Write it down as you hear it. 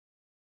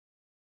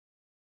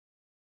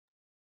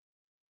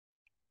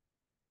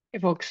Hey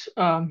folks,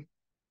 so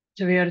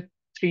we are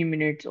 3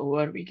 minutes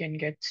over. We can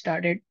get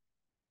started.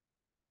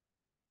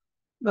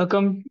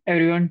 Welcome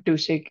everyone to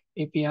SIG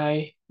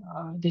API.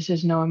 This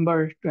is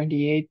November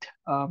 28th.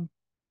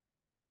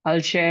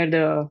 I'll share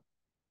the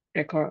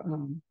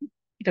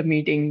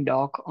meeting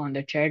doc on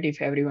the chat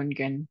if everyone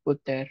can put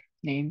their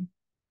name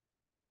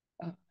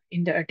uh,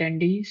 in the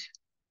attendees.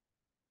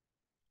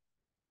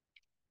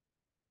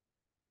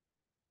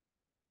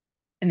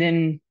 And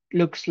then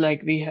looks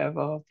like we have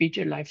a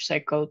feature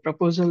lifecycle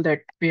proposal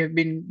that we have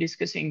been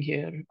discussing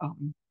here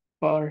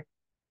for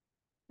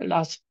the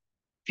last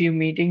few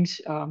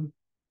meetings.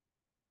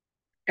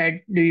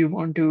 Ed, do you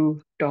want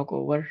to talk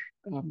over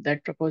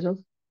that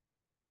proposal?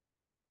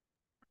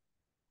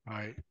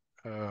 Hi.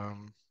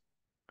 Um,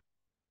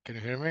 can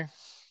you hear me?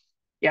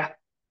 Yeah,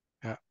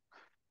 Yeah.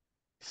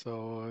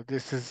 So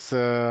this is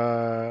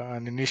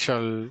an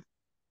initial,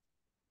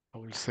 I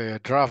will say a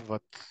draft,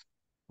 but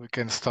we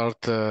can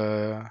start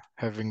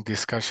having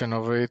discussion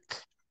over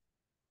it.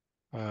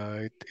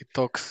 It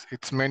talks,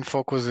 its main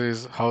focus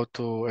is how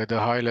to, at a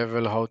high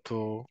level, how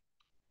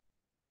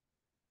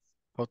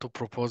to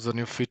propose a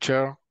new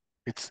feature.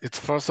 It's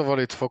first of all,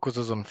 it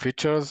focuses on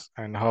features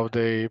and how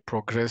they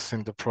progress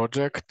in the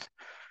project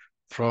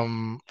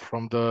from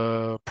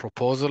the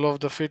proposal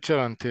of the feature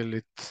until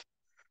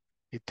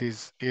it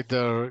is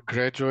either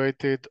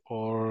graduated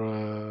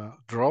or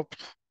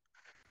dropped.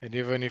 And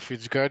even if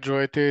it's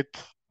graduated,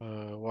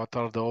 what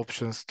are the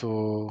options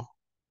to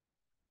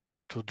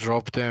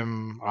drop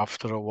them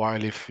after a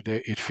while if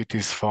it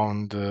is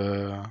found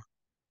um,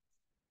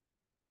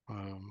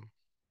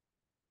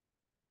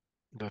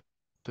 that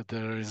that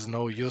there is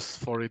no use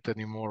for it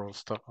anymore or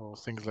stuff or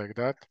things like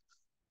that.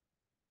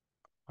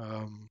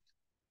 Um,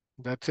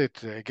 that's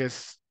it. I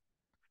guess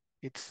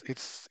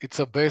it's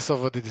a base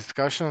of the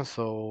discussion.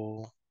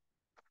 So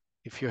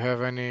if you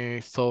have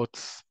any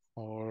thoughts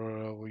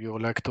or you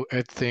would like to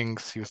add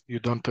things, you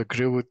don't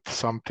agree with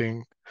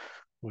something,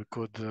 we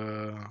could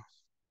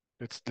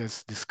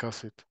let's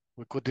discuss it.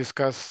 We could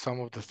discuss some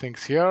of the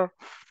things here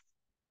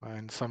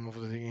and some of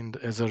the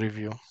as a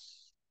review,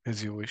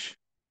 as you wish.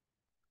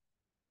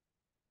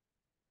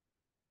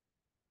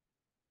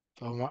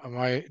 So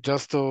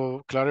just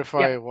to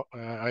clarify,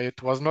 yeah,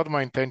 it was not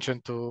my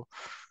intention to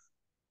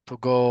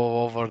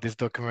go over this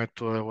document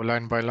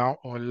line by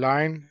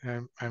line.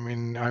 I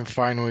mean, I'm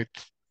fine with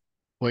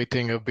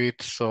waiting a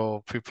bit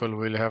so people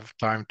will have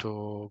time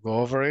to go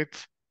over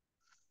it.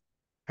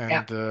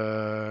 yeah,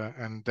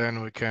 And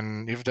then we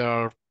can, if there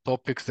are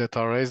topics that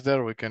are raised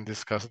there, we can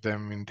discuss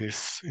them in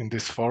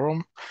this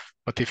forum.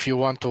 But if you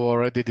want to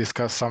already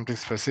discuss something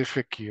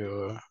specific,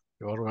 you're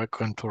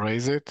welcome to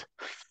raise it.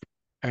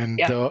 And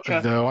yeah,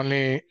 sure. the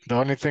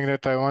only thing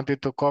that I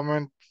wanted to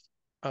comment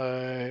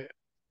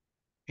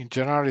in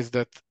general is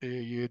that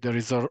there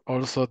is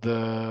also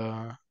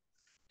the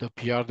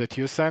PR that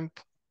you sent,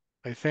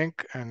 I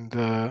think, and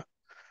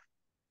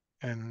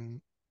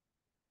and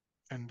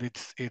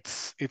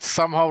it's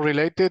somehow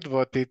related,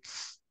 but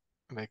it's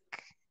like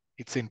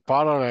it's in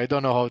parallel. I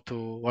don't know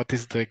what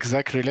is the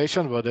exact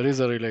relation, but there is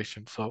a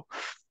relation. So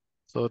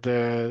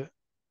the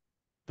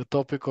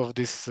topic of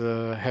this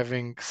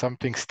having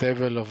something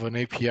stable of an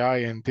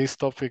API and this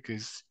topic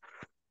is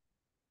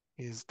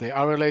they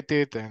are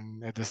related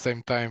and at the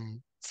same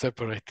time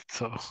separated.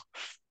 So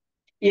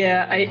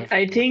Yeah, we'll I have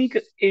I to. think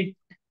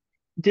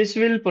this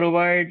will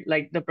provide,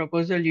 like, the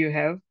proposal you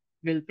have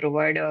will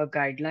provide a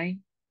guideline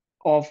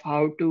of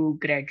how to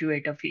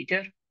graduate a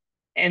feature,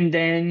 and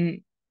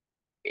then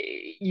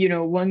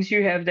once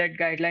you have that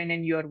guideline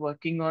and you are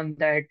working on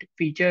that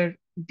feature,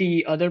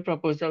 the other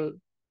proposal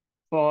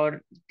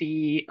for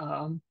the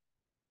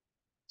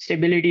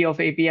stability of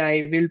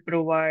API will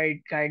provide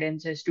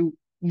guidance as to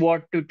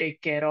what to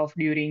take care of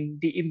during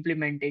the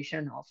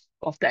implementation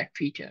of that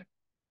feature.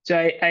 So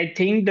I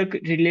think the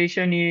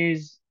relation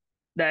is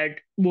that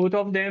both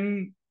of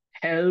them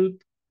help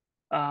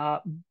uh,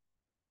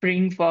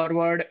 bring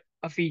forward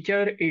a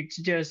feature. It's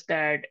just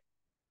that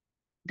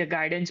the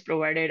guidance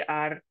provided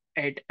are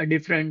at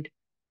a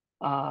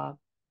uh,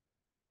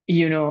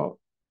 you know,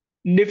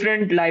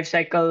 different life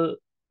cycle,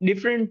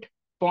 different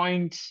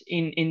points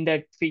in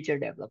that feature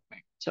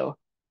development. So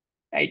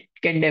I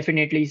can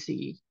definitely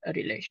see a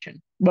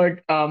relation.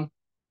 But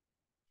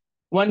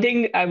one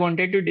thing I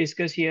wanted to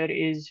discuss here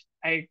is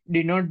I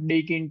did not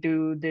dig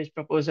into this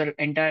proposal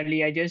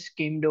entirely. I just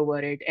skimmed over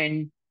it.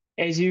 And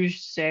as you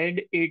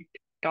said, it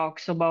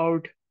talks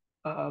about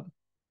uh,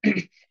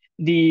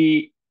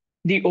 the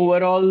the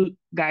overall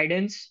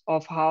guidance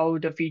of how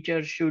the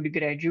feature should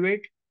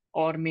graduate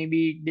or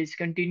maybe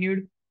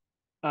discontinued.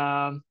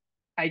 Um,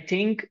 I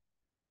think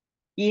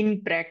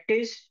in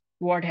practice,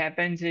 what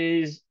happens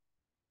is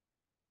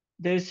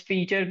this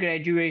feature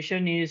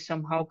graduation is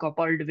somehow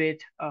coupled with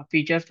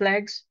feature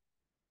flags.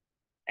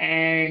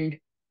 And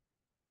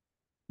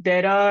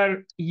there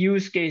are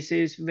use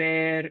cases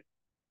where,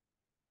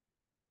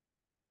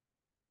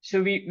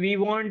 so we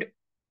want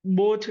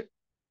both,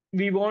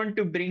 we want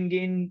to bring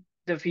in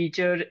the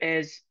feature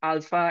as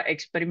alpha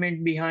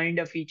experiment behind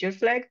a feature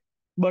flag,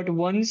 But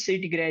once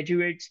it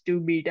graduates to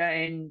beta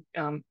and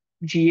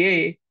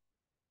GA,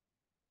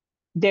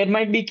 there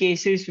might be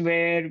cases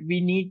where we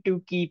need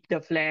to keep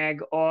the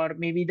flag, or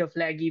maybe the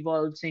flag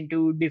evolves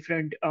into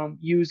different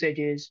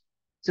usages.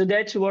 So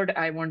that's what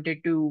I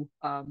wanted to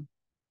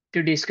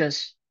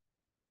discuss.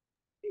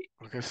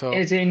 Okay, so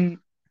As in,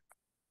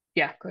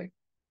 yeah, go ahead.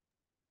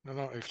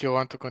 no, if you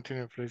want to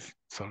continue, please.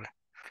 Sorry.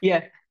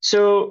 Yeah.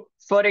 So,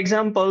 for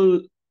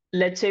example,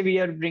 let's say we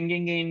are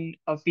bringing in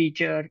a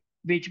feature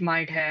which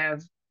might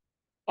have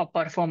a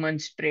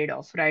performance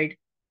trade-off, right?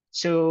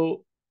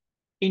 So,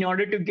 in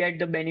order to get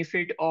the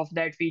benefit of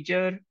that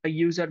feature, a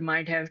user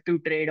might have to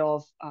trade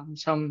off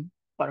some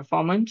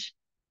performance,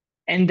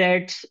 and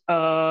that's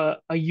a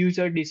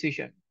user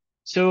decision.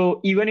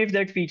 So, even if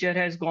that feature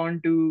has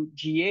gone to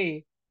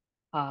GA,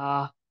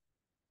 uh,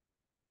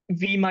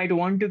 we might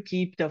want to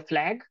keep the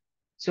flag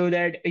so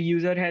that a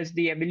user has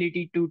the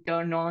ability to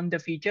turn on the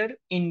feature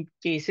in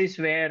cases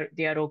where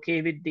they are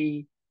okay with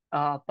the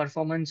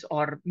performance,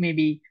 or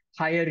maybe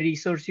higher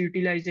resource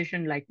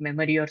utilization like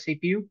memory or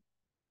CPU,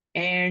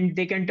 and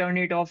they can turn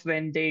it off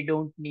when they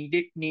don't need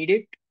it.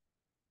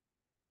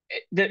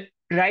 The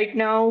right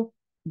now,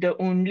 the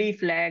only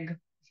flag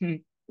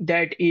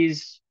that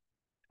is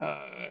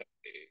uh,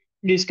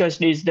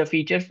 discussed is the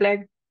feature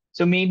flag.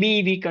 So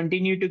maybe we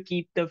continue to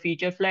keep the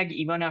feature flag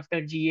even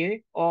after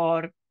GA,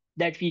 or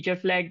that feature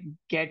flag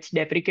gets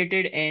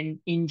deprecated and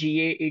in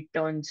GA it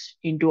turns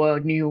into a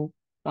new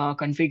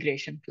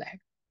configuration flag.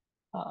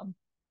 Um,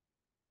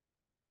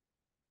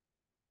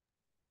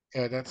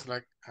 Yeah, that's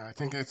like I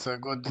think it's a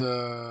good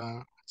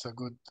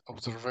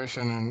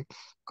observation, and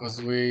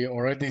because we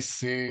already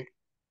see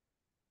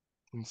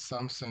in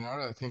some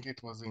scenario, I think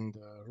it was in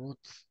the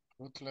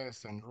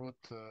rootless and root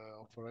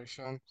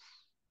operation,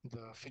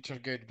 the feature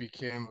gate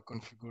became a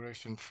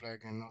configuration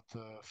flag and not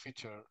a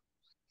feature,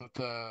 not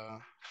a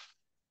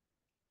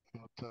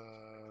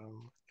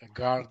a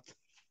guard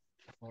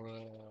or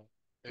a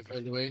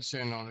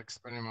evaluation or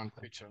experiment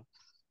feature.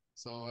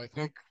 So I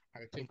think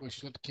we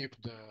should keep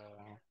the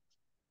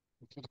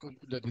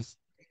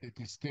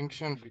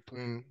distinction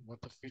between what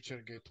a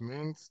feature gate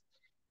means,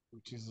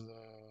 which is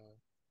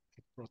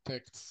it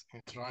protects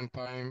at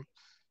runtime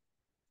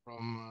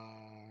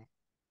from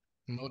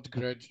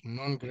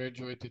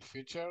non-graduated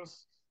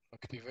features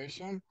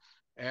activation,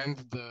 and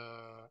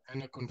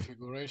a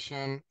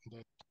configuration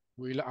that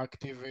will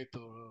activate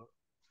the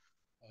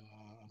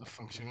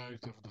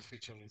functionality of the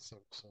feature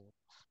itself. So,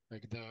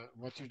 like the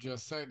what you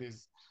just said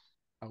is,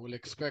 I will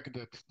expect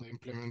that the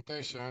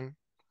implementation,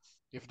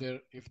 if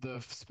the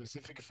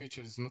specific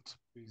feature is not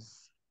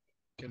is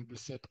can be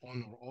set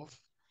on or off,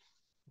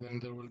 then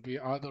there will be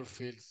other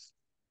fields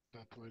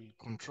that will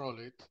control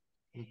it.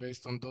 And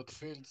based on those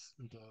fields,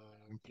 the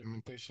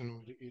implementation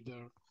will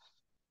either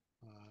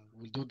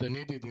will do the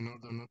needed in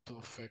order not to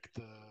affect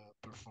the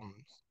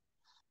performance.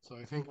 So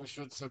I think we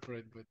should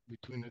separate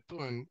between the two,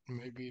 and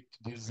maybe it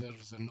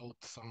deserves a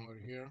note somewhere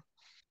here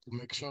to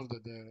make sure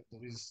that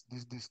there is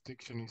this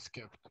distinction is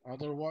kept.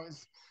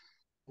 Otherwise,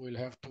 we'll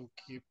have to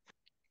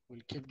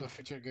we'll keep the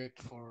feature gate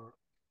for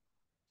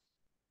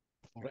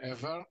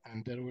forever,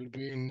 and there will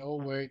be no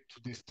way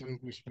to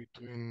distinguish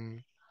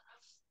between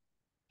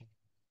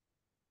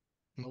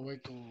no way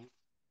to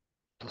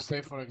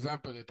say, for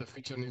example, that a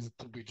feature needs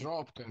to be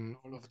dropped, and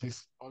all of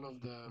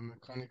the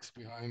mechanics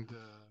behind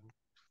the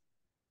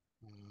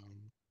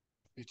um,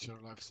 feature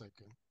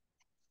lifecycle.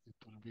 It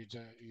will be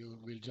you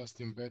will just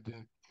embed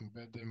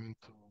them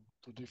into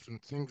two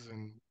different things,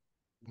 and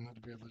will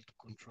not be able to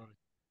control it.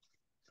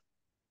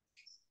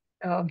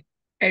 uh,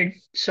 and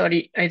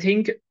sorry, I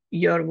think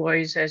your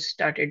voice has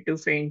started to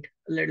faint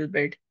a little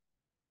bit.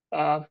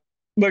 Uh,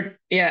 but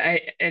yeah,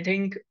 I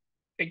think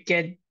I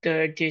get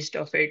the gist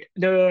of it.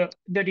 The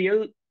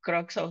real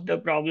crux of the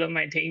problem,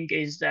 I think,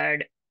 is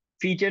that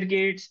feature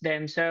gates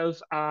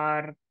themselves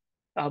are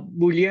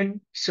Boolean,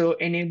 so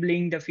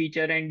enabling the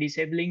feature and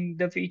disabling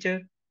the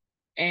feature.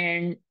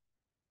 And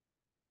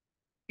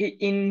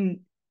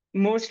in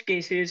most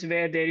cases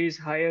where there is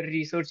higher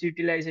resource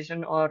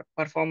utilization or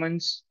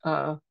performance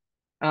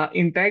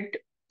impact,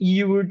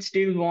 you would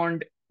still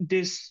want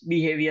this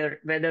behavior,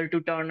 whether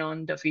to turn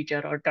on the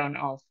feature or turn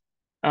off,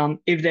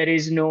 if there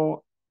is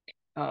no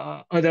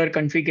other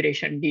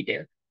configuration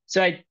detail.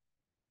 So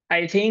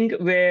I think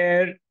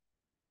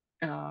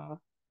uh,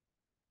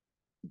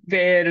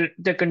 where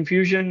the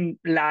confusion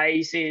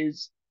lies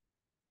is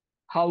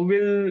how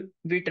will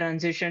we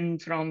transition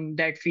from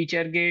that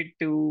feature gate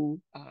to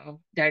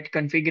that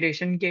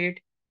configuration gate,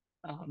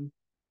 um,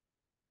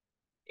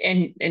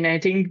 and I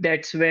think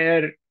that's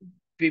where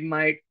we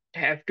might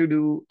have to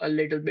do a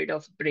little bit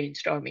of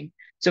brainstorming.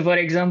 So, for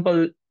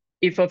example,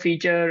 if a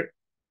feature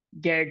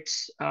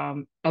gets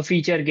a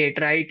feature gate,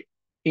 right,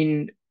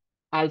 in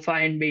alpha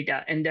and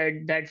beta, and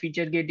that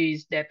feature gate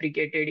is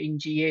deprecated in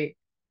GA,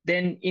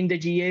 then in the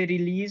GA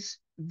release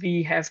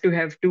we have to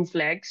have two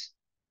flags,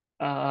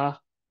 uh,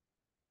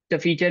 the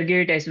feature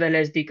gate as well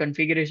as the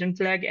configuration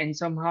flag, and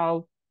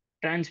somehow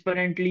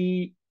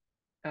transparently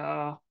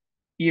uh,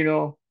 you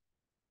know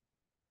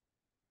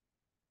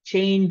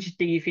change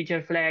the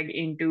feature flag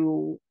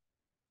into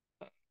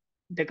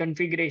the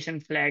configuration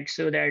flag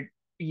so that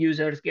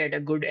users get a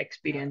good Yeah,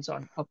 experience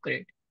on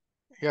upgrade.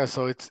 yeah.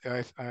 So it's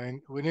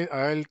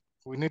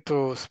we need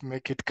to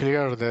make it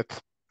clear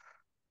that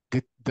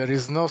there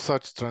is no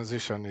such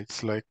transition.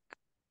 It's like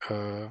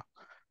uh,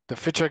 the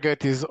feature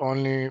gate is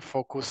only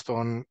focused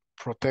on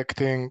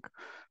protecting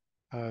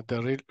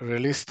the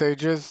release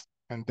stages,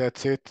 and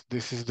that's it.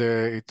 This is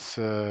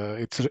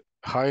it's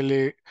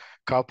highly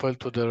coupled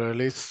to the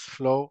release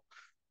flow.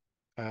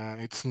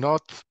 It's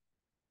not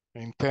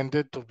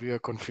intended to be a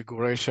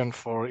configuration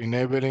for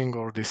enabling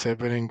or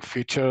disabling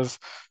features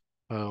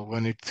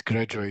when it's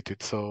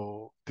graduated.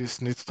 So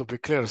this needs to be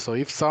clear. So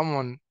if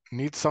someone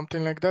needs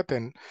something like that,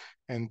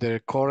 and their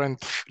current,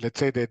 let's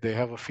say that they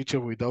have a feature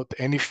without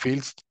any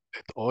fields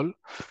at all,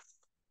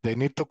 they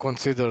need to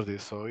consider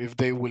this. So if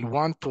they will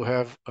want to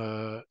have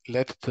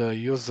let the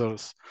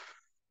users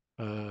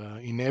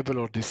enable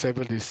or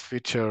disable this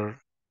feature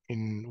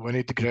in when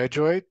it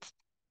graduates,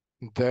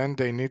 then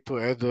they need to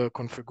add a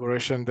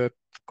configuration that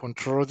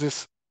controls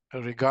this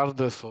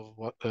regardless of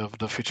what of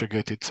the feature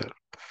gate itself.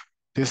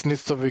 This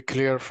needs to be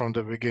clear from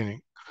the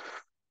beginning.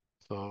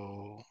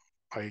 So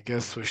I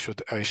guess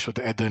I should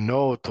add a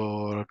note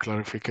or a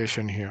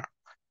clarification here.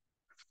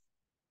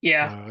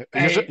 Yeah,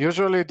 I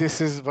Usually this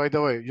is, by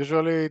the way,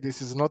 usually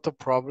this is not a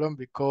problem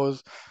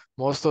because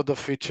most of the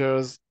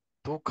features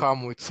do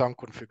come with some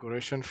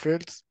configuration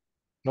fields.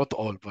 Not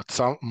all, but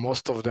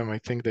most of them I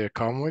think they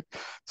come with.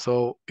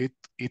 So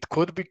it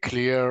could be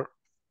clear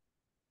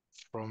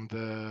from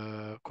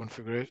the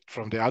configuration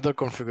from the other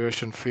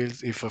configuration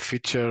fields if a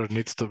feature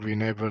needs to be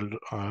enabled,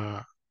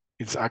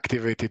 it's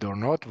activated or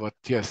not. But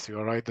yes, you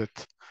are right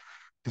that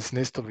this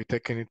needs to be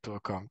taken into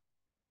account.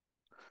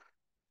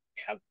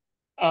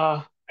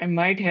 yeah, I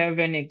might have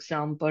an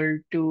example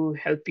to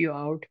help you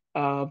out.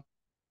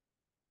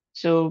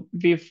 So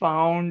we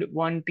found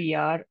one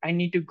PR. I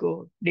need to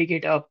go dig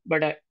it up,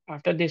 but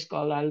after this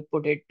call, I'll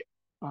put it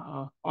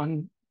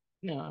on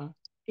uh,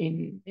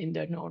 in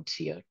the notes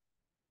here.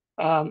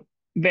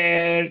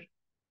 Where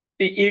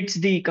it's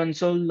the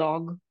console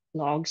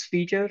logs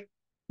feature.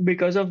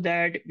 Because of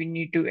that, we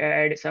need to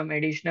add some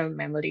additional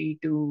memory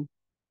to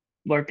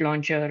Word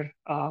Launcher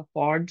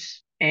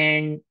pods,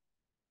 and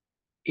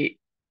it,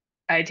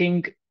 I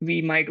think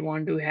we might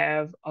want to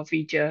have a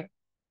feature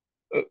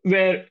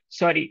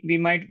we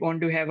might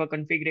want to have a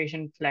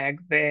configuration flag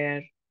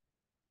where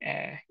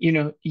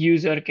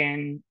user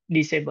can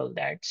disable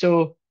that.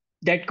 So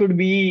that could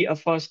be a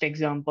first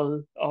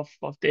example of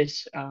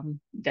this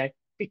that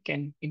we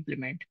can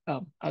implement.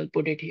 I'll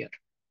put it here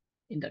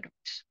in the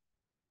notes.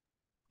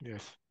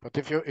 Yes, but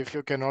if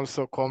you can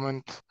also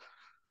comment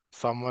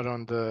somewhere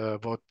on the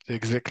about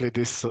exactly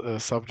this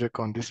subject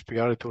on this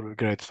PR, it will be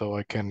great. So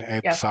I can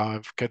add Yeah,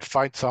 some, can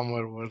find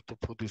somewhere where to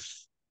put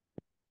this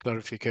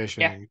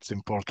clarification. yeah, It's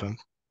important.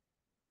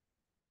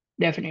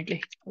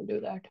 definitely. I'll do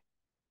that.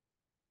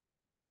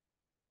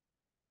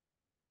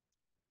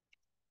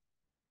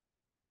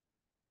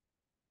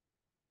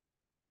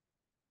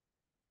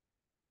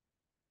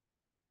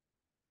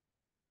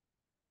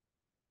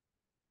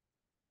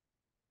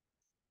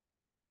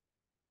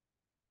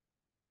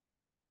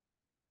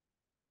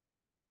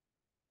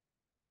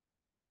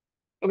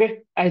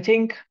 Okay, I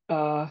think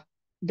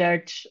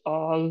that's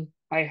all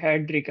I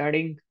had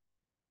regarding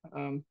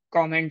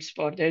comments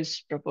for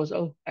this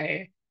proposal.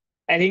 I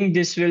think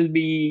this will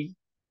be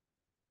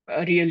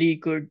a really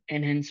good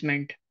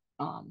enhancement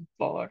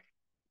for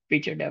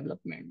feature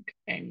development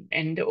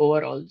and the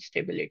overall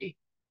stability.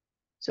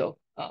 So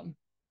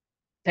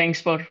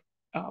thanks for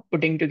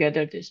putting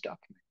together this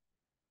document.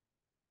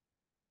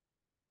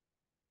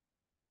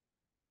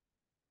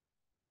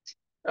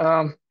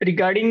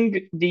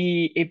 Regarding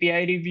the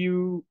API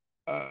review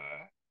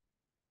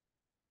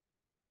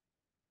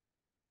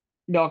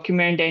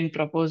document and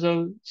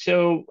proposal,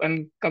 so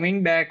I'm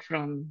coming back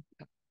from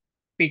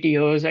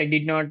PTOs. I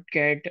did not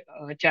get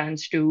a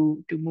chance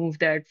to move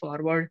that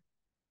forward.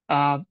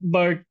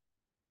 But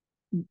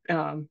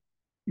um,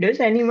 does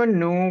anyone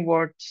know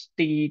what's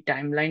the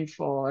timeline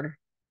for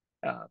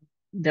uh,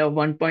 the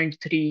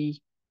 1.3,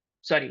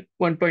 sorry,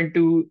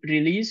 1.2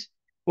 release?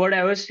 What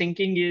I was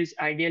thinking is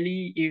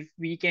ideally if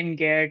we can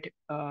get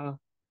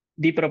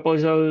the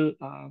proposal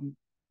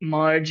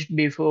merged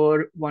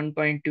before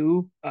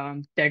 1.2,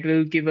 that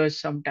will give us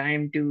some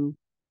time to,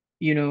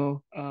 you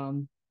know,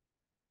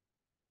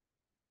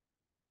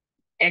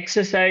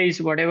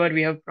 exercise whatever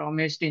we have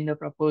promised in the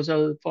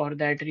proposal for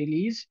that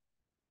release.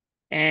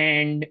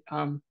 And,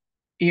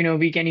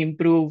 we can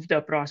improve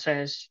the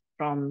process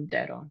from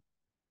there on.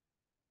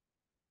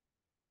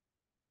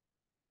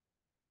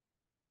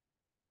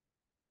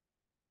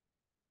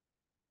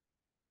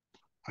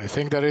 I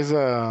think there is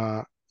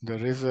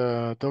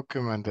a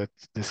document that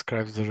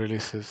describes the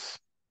releases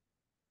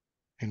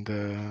in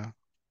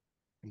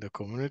the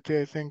community,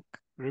 I think,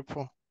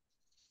 repo.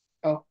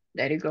 Oh,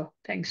 there you go.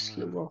 Thanks,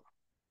 Uh, Lubo.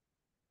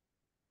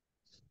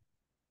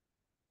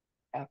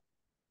 Yeah.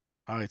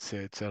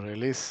 it's a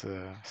release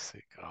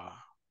SIG.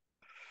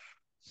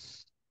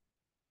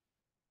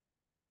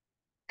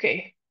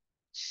 Okay.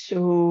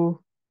 So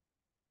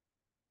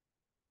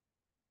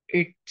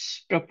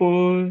it's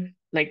proposed,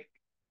 like,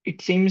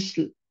 it seems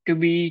to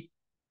be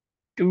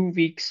 2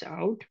 weeks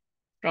out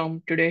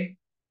from today.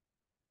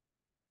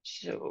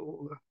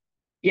 So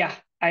yeah,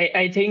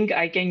 I think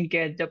I can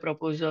get the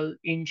proposal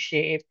in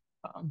shape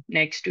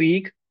next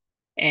week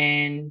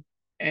and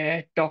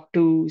talk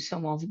to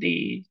some of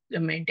the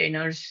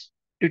maintainers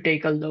to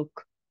take a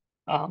look.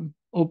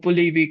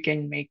 Hopefully we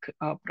can make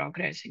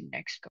progress in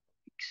next couple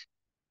of weeks.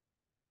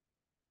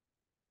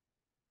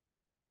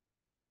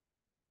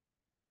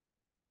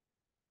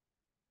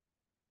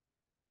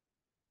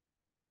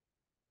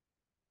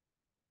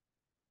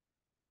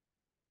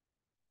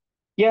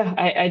 Yeah,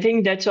 I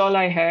think that's all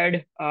I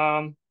had.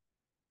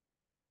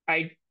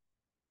 I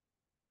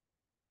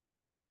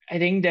I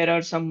think there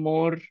are some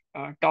more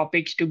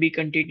topics to be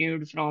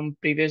continued from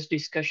previous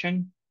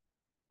discussion.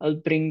 I'll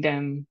bring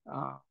them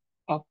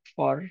up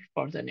for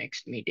the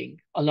next meeting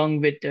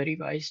along with the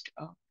revised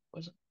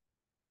proposal.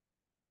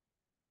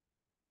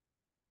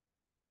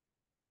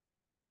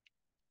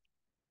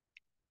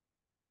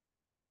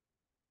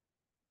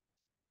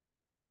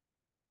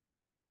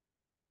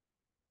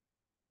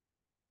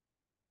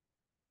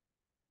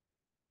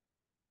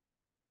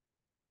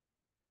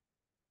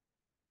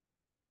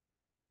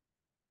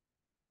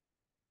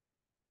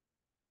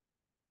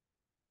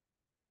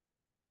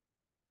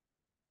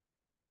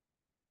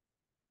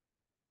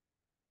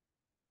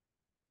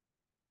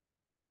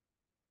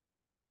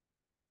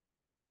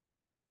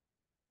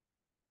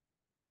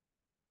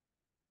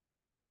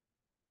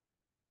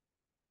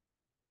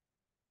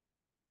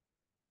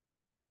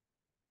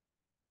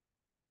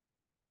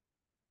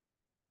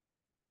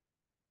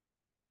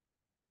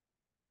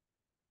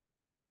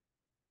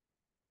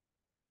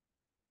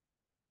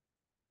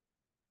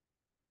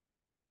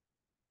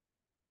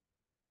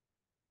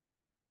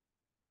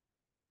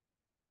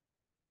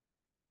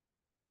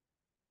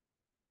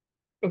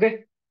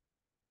 Okay.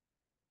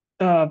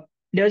 Uh,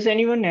 does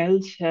anyone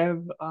else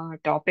have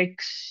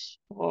topics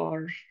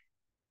for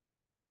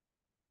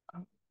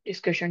uh,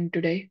 discussion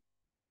today?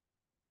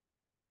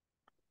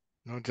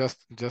 No,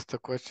 just a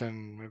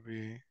question.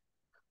 Maybe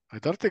I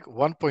don't think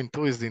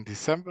 1.2 is in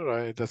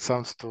December. That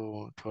sounds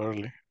too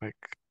early.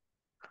 Like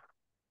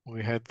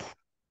we had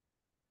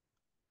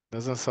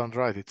doesn't sound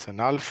right. It's an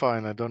alpha,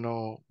 and I don't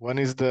know when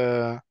is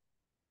the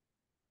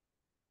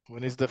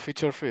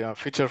feature freeze.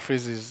 Feature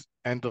freeze is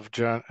end of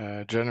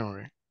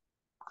January.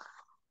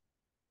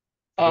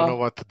 I don't know Uh,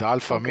 what the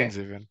alpha okay. means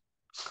even.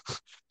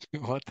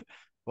 What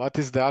what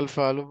is the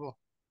alpha, Lubo?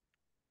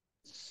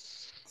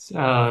 It's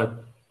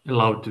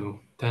allowed to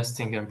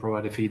testing and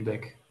provide a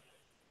feedback.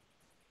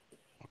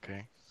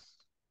 Okay.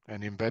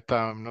 And in beta,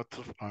 I'm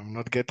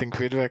not getting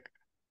feedback,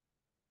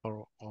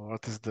 or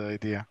what is the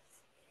idea?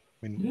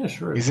 I mean, Yeah,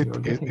 sure, is it you're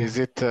is, getting it. is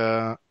it?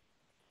 I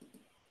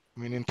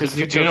mean, until Because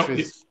you feature know,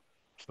 freeze.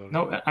 Sorry.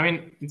 no, I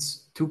mean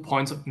it's 2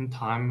 points in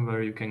time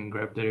where you can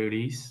grab the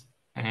release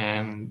Mm.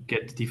 and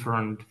get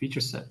different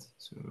feature set.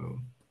 So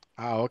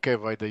Okay,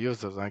 by the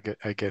users, I get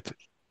it.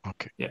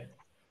 Okay. yeah.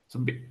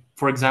 So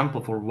for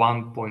example, for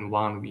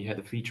 1.1, we had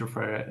a feature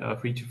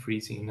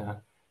freeze in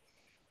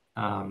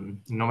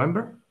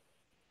November,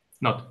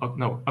 not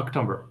no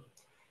October.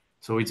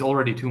 So it's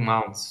already 2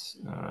 months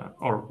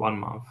or 1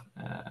 month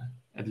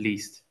at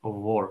least of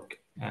work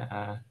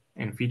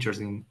and features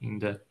in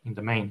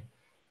the main.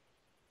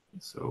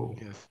 So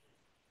Yes.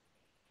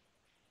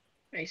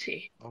 I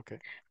see. Okay.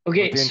 But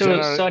Okay, in so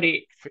general,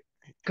 sorry.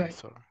 Go yeah, ahead.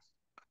 sorry.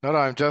 No,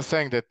 I'm just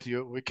saying that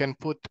we can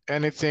put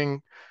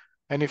anything,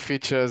 any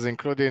features,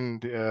 including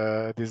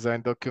the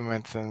design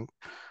documents, and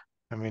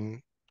I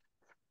mean,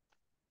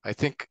 I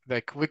think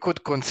like we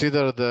could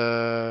consider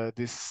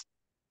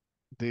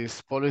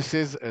these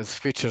policies as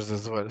features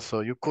as well.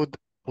 So you could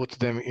put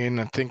them in,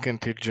 I think,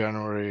 until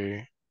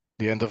January,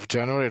 the end of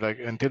January, like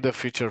until the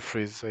feature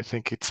freeze. I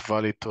think it's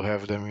valid to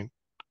have them in.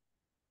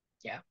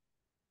 Yeah.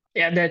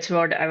 Yeah, that's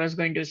what I was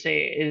going to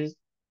say is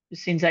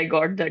since I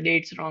got the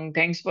dates wrong,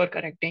 thanks for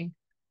correcting.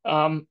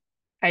 Um,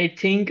 I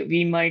think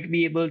we might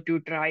be able to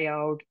try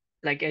out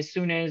like as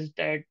soon as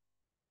that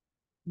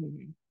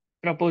mm,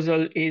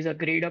 proposal is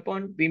agreed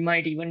upon, we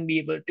might even be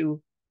able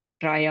to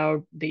try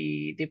out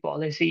the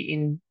policy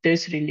in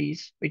this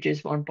release, which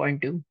is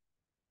 1.2,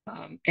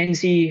 and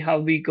see how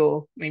we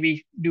go.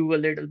 Maybe do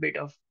a little bit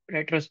of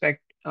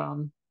retrospect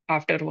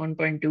after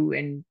 1.2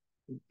 and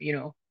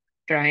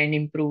try and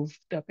improve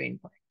the pain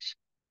points.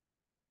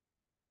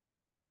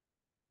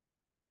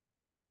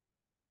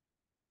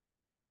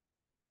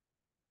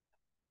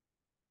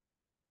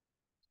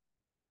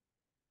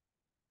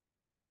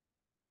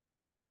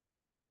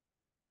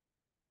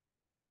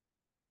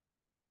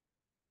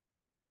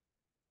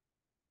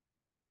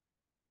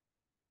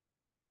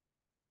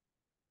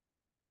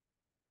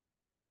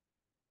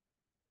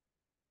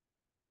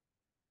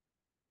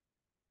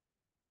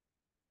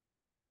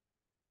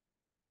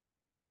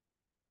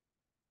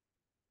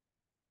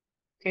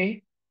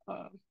 Okay.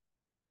 Um,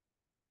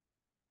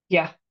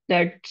 yeah,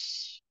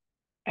 that's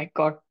I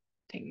got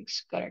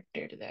things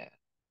corrected there.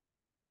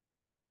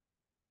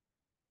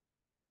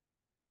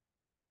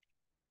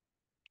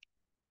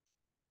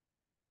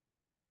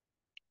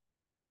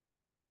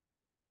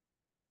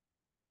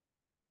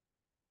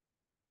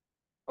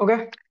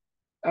 Okay.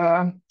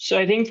 So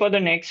I think for the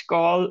next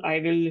call, I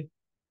will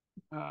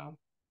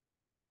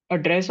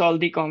address all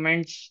the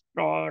comments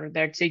for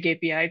that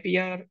SIG-api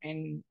PR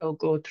and I'll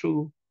go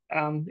through,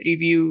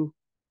 review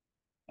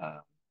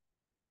uh,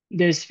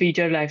 this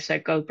feature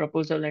lifecycle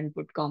proposal and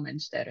put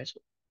comments there as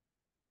well.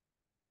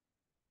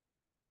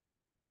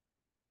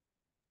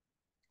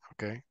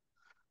 Okay.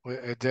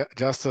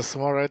 Just a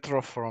small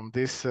retro from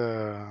this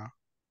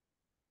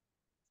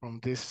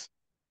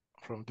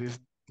from these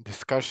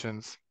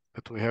discussions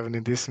that we have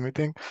in this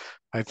meeting.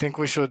 I think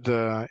we should,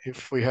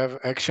 if we have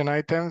action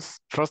items,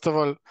 first of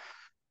all,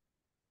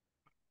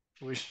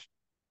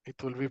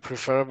 it will be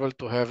preferable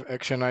to have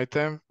action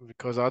item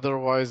because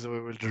otherwise we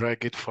will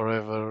drag it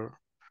forever.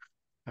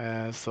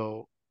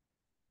 So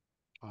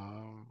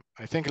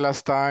I think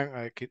last time,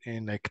 like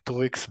in like 2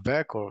 weeks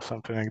back or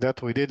something like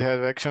that, we did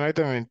have action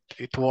item and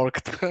it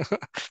worked.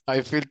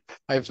 I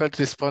felt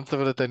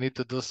responsible that I need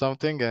to do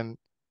something and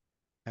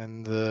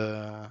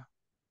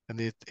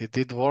it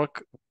did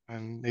work,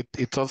 and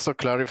it's also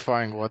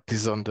clarifying what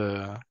is on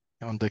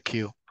the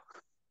queue.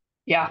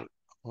 Yeah,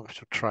 We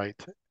should try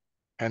it,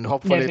 and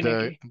hopefully the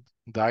definitely.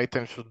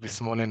 item should be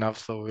small enough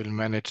so we'll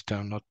manage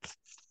them. Not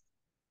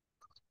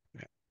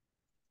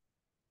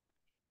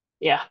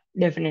Yeah,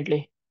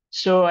 definitely.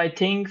 So I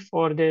think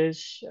for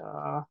this,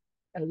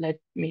 let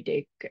me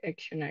take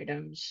action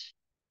items,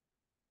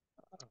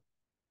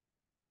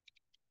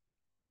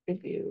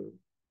 review,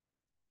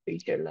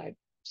 feature life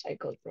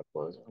cycle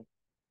proposal,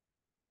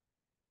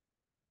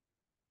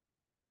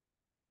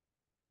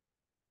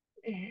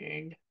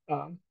 and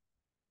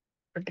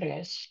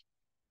address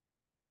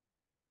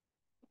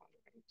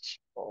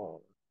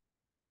for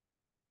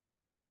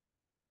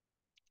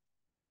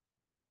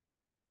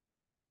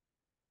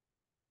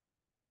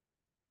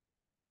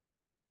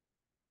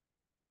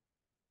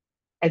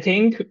I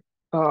think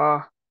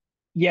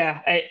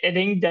yeah, I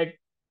think that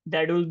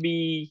will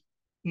be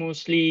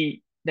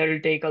mostly that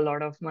will take a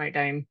lot of my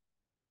time.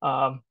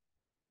 Um,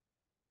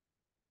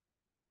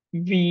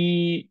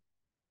 we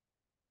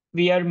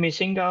we are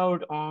missing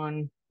out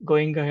on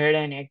going ahead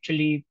and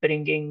actually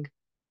bringing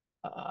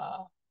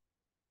uh,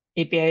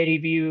 API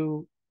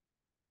review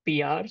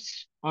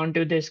PRs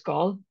onto this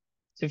call.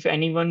 So if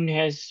anyone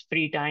has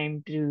free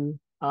time to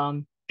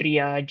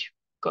triage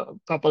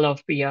couple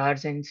of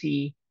PRs and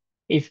see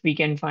if we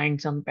can find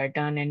some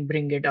pattern and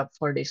bring it up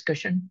for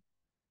discussion.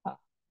 Uh,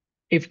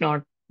 if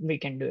not, we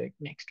can do it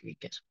next week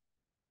as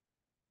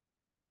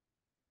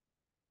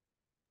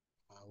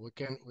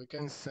we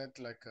can set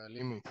like a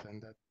limit,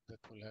 and that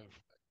will help.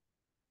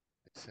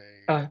 Let's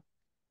say well.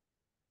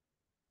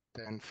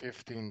 10,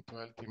 15,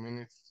 20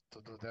 minutes to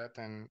do that,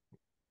 and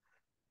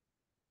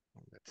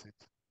that's it.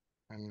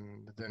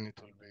 And then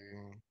it will be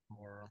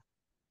more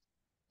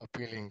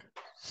appealing.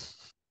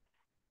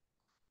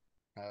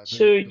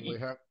 So Do we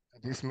have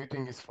this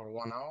meeting is for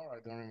 1 hour?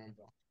 I don't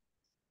remember. I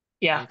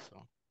yeah, think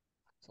so.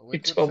 So we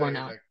it's could for one say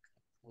hour. like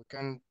we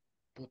can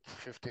put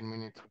 15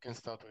 minutes. We can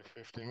start with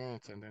 15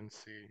 minutes and then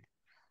see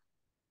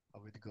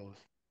how it goes.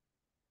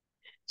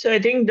 So I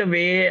think the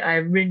way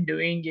I've been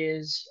doing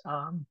is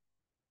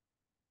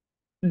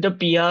the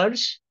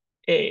PRs.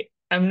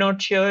 I'm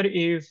not sure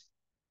if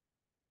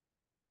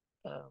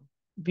uh,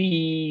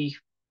 we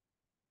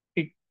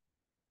it,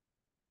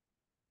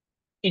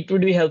 it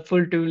would be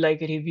helpful to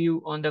like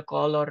review on the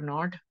call or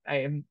not.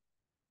 And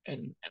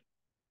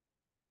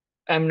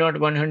I'm not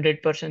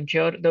 100%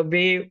 sure. The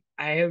way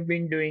I have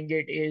been doing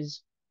it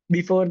is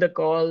before the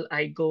call,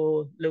 I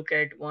go look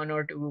at one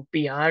or two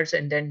PRs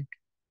and then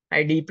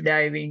I deep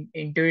dive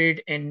into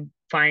it and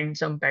find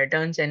some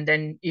patterns. And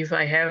then if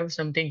I have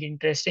something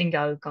interesting,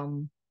 I'll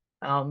come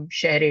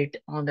share it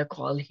on the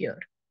call here.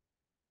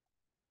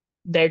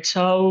 That's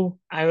how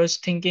I was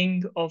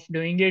thinking of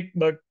doing it.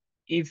 But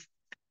if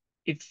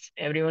if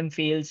everyone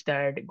feels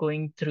that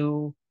going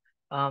through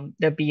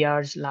the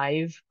PRs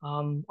live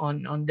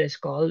on this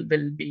call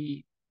will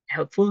be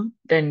helpful,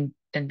 then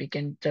we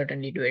can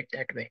certainly do it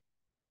that way.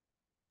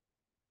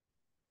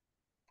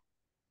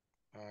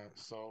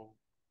 So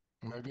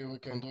maybe we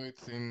can do it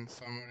in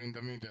somewhere in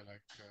the middle,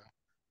 like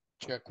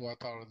check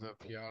what are the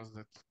PRs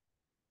that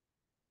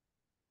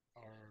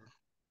are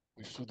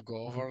we should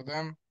go over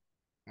them,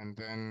 and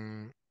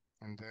then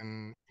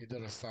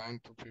either assign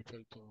to people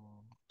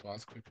to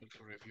ask people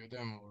to review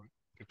them or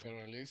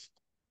prepare a list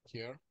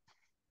here,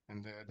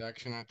 and the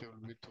action item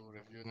will be to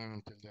review them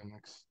until the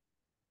next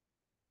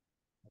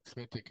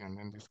meeting and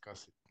then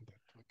discuss it.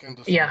 We can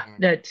do Yeah, something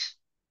like that.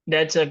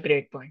 that's a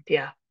great point.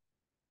 Yeah.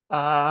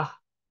 Uh,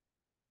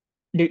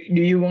 do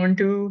you want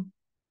to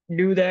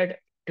do that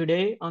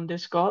today on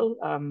this call?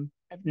 I'm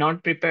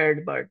not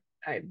prepared, but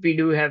we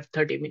do have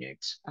 30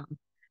 minutes.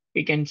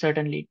 We can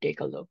certainly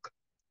take a look.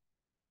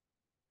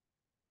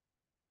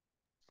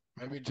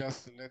 Maybe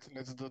just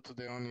let's do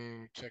today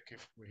only check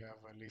if we have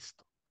a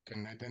list.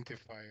 Can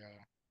identify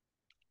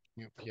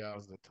new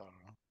PRs that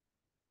are.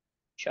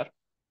 Sure.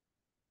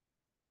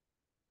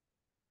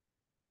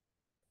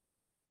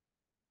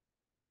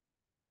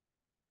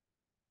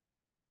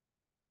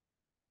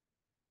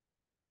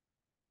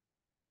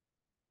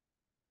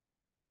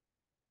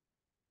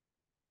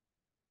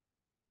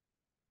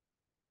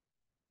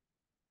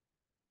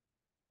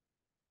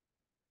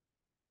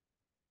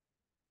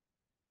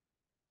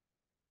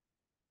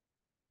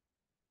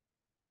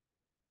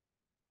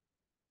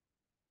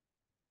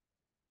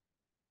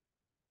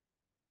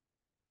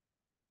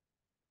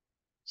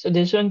 So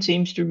this one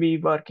seems to be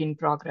work in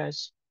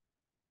progress.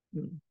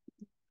 Hmm,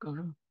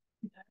 go-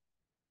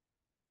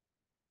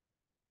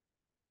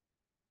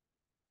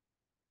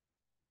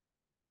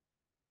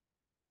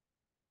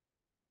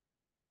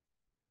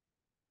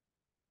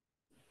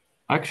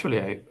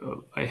 Actually,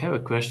 I have a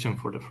question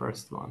for the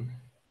first one.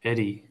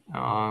 Eddie,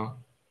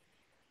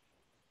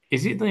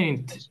 is it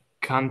not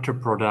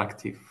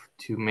counterproductive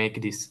to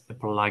make this a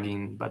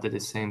plugin, but at the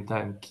same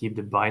time keep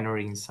the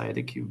binary inside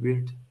the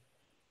KubeVirt?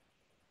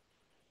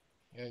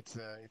 Yeah,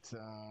 it's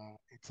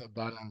a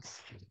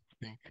balance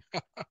thing.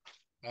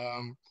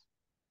 um,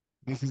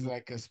 this is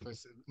like a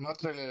specific,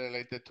 not really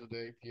related to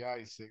the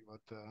API SIG, but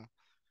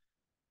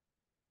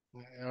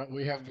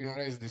we have been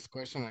raised this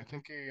question. I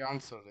think he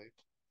answered it,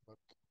 but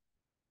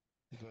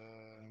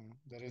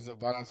there is a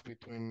balance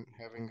between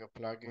having a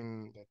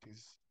plugin that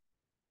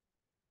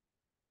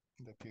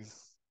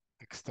is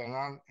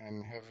external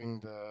and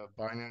having the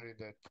binary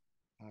that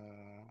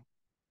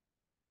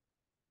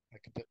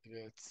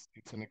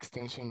it's an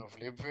extension of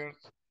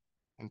libvirt,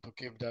 and to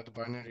keep that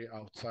binary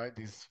outside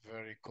is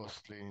very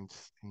costly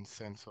in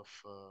sense of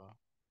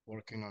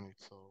working on it.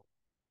 So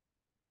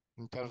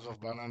in terms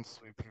of balance,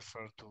 we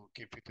prefer to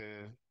keep it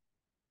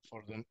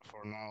for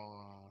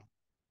now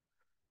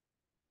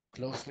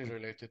closely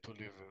related to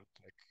libvirt.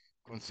 Like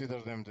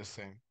consider them the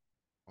same.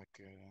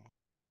 Like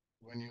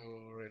when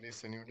you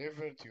release a new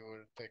libvirt, you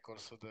will take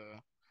also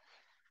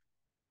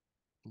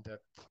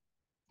that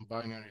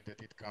binary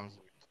that it comes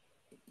with.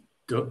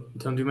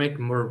 Don't you make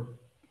more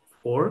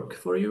work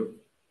for you?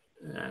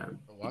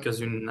 What?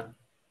 Because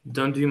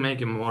don't you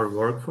make it more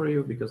work for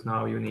you because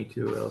now you need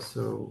to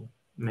also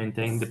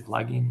maintain the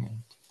plugin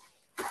and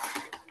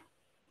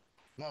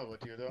No,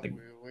 but you don't. like,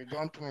 We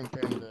don't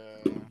maintain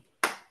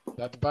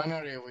that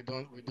binary. We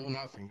do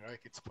nothing, right?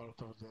 It's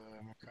part of the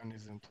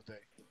mechanism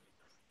today.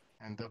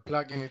 And the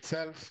plugin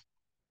itself,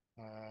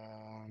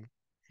 um,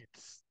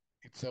 it's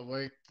it's a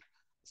way.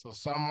 So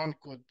someone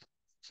could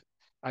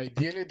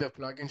ideally the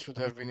plugin should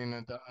have been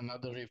in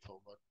another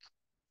repo, but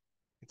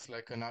it's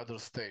like another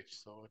stage.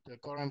 So the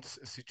current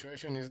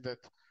situation is that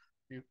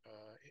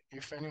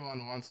if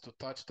anyone wants to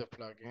touch the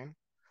plugin,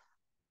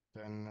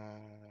 then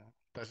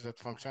touch that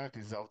functionality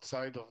is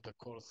outside of the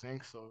core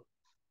thing. So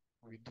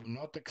we do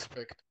not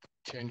expect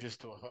changes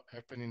to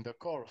happen in the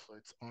core. So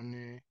it's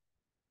only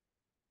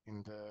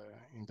in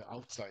the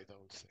outside, I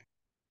would say.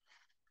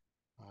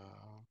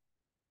 Uh,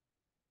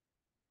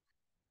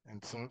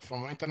 and so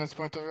from maintenance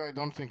point of view, I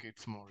don't think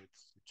it's more. It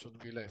should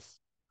be less.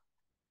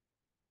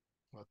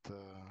 But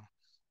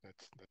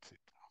that's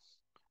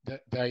it.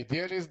 The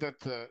idea is that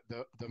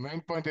the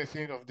main point I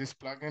think of this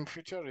plugin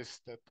feature is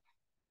that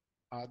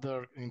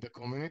other in the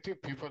community,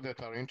 people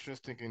that are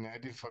interested in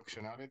adding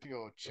functionality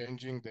or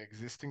changing the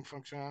existing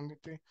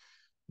functionality,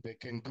 they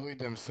can do it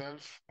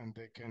themselves and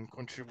they can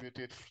contribute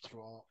it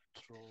through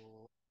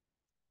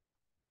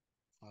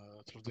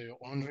their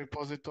own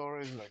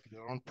repositories, like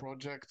their own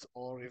projects,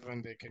 or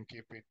even they can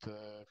keep it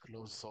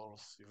closed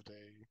source if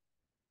they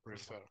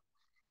prefer.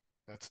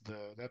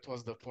 That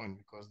was the point,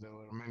 because there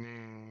were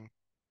many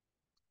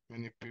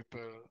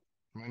people,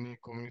 many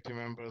community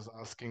members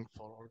asking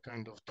for all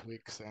kind of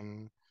tweaks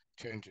and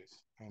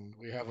changes, and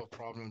we have a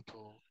problem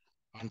to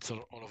answer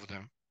all of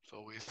them.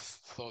 So we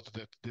thought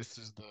that this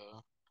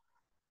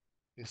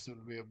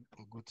will be a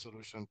good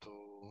solution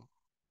to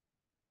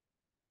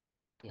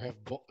have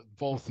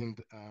both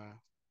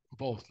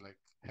both, like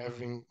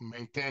having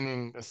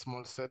maintaining a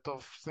small set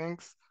of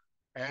things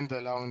and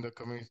allowing the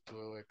community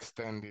to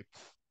extend it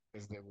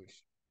as they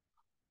wish.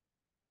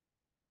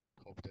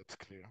 Hope that's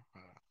clear.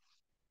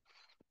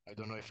 I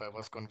don't know if I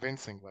was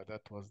convincing, but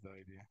that was the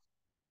idea.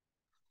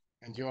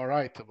 And you are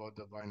right about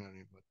the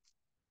binary, but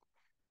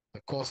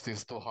the cost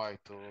is too high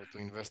to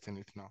invest in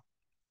it now.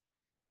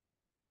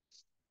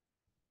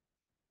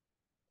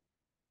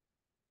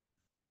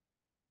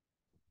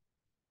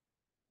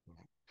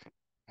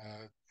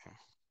 Uh,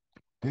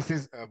 this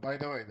is, by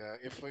the way,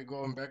 if we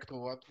go back to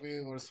what we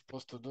were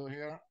supposed to do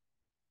here,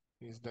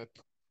 is that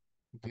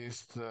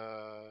this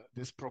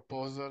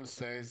proposal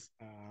says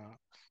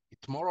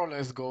it more or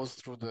less goes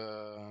through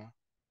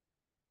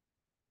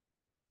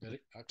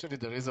actually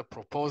there is a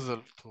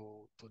proposal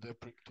to do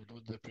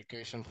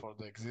deprecation for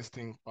the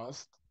existing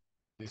past,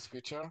 this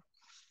feature.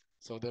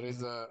 So there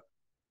is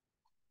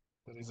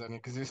an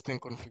existing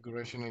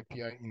configuration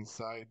API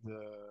inside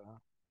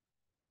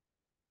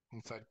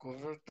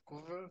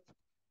KubeVirt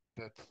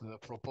that the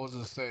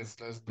proposal says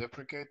let's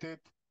deprecate it,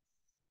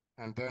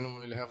 and then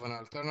we'll have an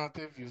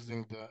alternative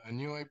using a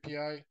new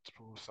API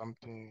through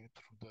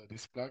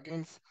these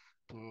plugins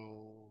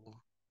to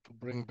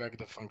bring back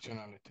the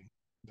functionality.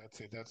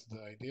 That's it. That's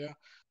the idea.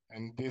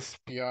 And this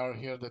PR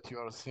here that you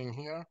are seeing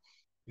here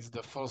is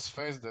the first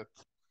phase that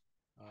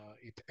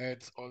it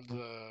adds all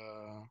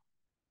the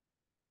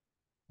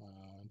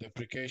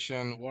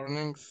deprecation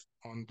warnings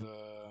on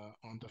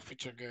the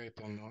feature gate,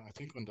 and I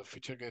think on the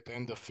feature gate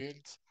and the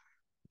fields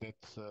that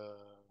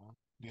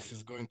this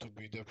is going to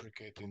be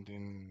deprecated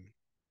in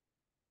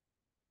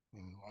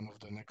one of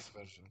the next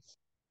versions.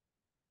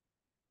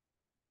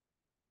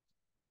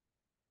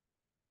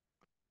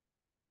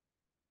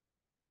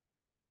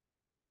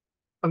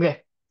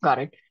 Okay, got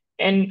it.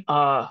 And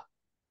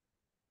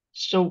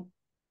so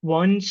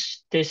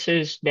once this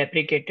is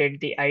deprecated,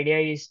 the idea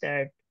is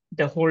that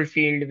the whole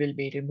field will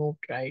be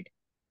removed, right?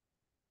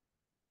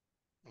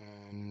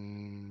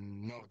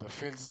 And no, the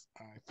fields,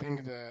 I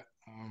think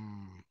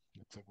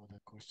that's a good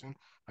question.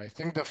 I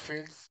think the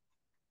fields,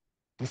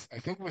 I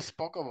think we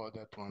spoke about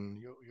that one.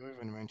 You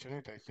even mentioned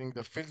it. I think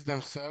the fields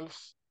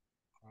themselves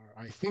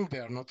I think they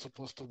are not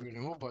supposed to be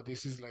removed, but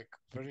this is like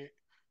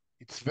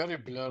it's very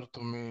blurred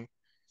to me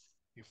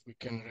if we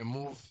can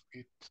remove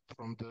it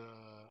from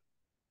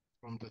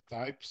the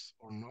types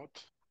or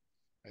not.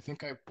 I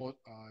think I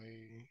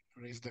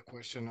raised the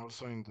question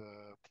also in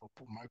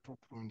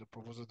in the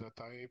proposal that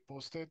I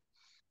posted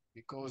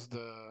because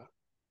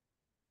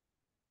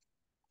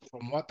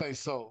from what I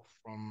saw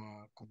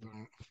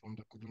from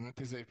the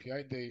Kubernetes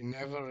API, they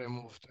never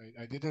removed.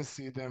 I didn't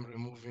see them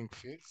removing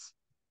fields.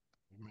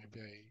 Maybe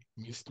I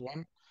missed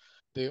one.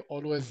 They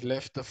always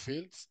left the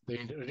fields. They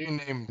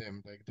renamed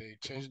them, like they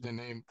changed the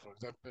name. For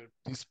example,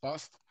 this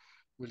past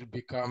will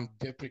become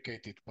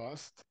deprecated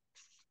past,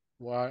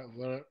 where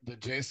the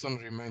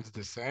JSON remains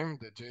the same.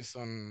 The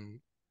JSON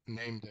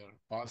name there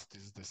past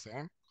is the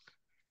same,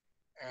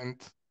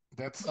 and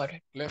that's Got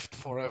it. left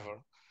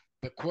forever.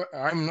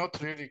 I'm not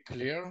really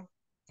clear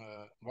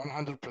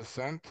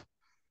 100%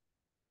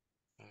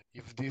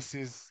 if this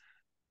is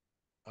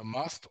a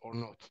must or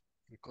not,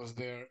 because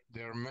there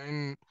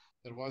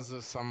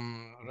was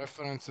some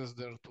references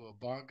there to a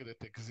bug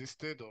that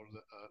existed, or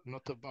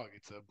not a bug,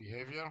 it's a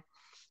behavior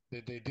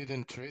that they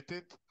didn't treat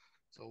it.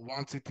 So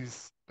once it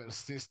is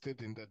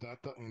persisted in the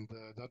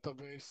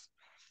database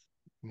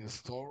in the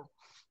store,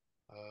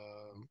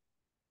 um,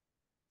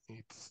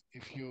 it's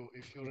if you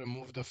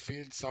remove the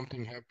field,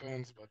 something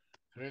happens. But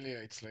really,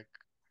 it's like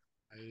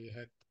I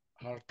had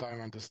hard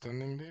time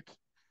understanding it.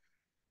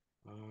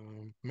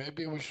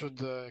 Maybe we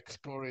should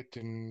explore it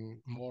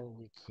in more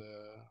with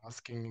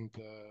asking in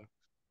the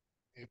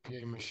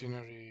API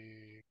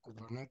machinery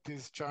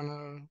Kubernetes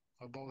channel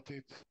about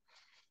it,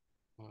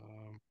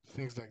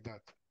 things like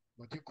that.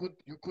 But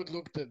you could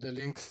look at the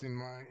links in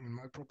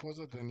my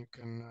proposal, then you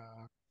can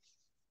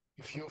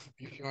if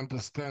you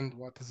understand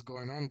what is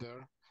going on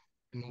there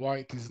and why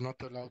it is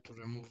not allowed to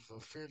remove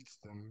fields,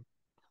 then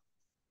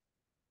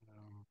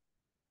um,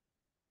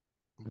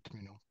 let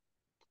me know.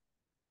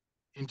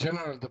 In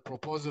general, the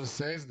proposal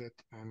says that,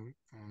 and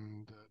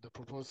the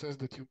proposal says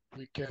that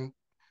we can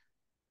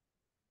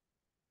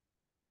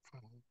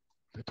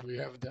that we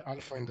have the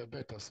alpha and the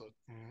beta, so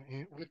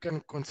we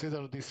can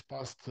consider this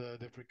past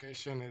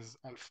deprecation as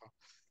alpha.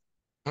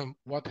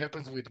 What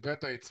happens with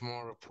beta? It's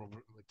more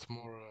it's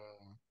more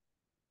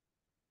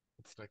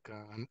it's like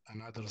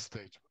another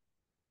stage.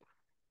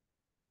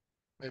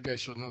 Maybe I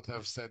should not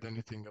have said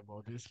anything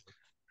about this, but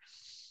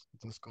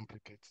it just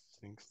complicates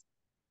things.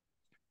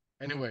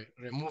 Anyway,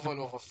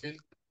 removal of a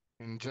field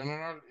in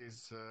general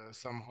is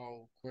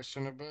somehow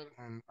questionable,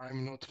 and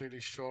I'm not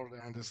really sure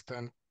I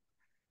understand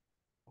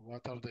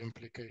what are the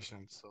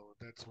implications. So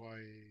that's why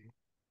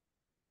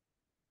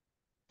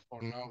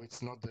for now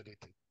it's not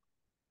deleted,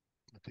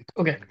 but it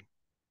could Okay, be.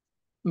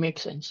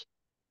 makes sense.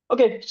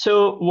 Okay,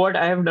 so what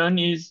I have done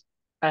is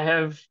I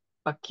have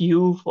a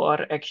queue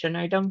for action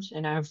items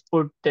and I have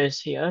put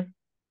this here.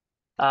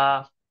 Okay.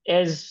 Uh,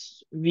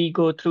 as we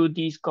go through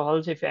these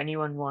calls, if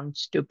anyone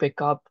wants to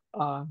pick up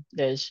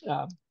this,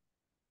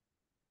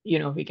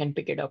 we can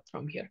pick it up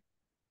from here.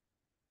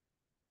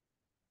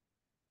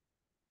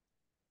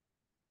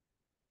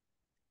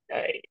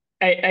 I,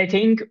 I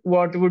think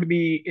what would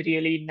be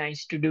really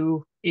nice to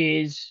do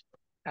is,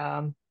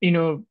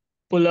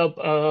 pull up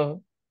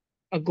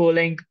a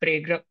Golang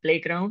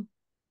playground,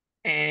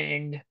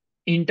 and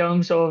in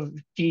terms of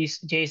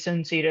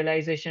JSON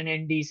serialization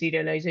and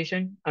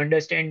deserialization,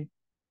 understand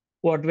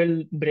what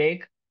will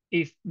break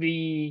if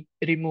we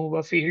remove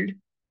a field.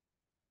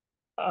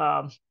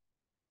 Um,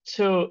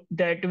 so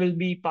that will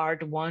be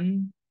part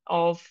one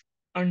of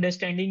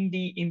understanding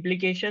the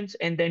implications,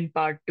 and then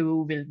part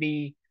two will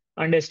be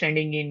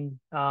understanding in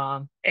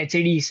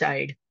HAD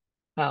side,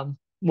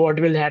 what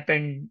will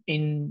happen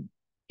in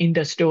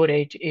the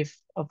storage if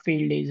a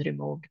field is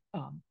removed.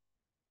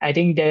 I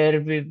think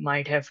there we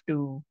might have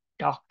to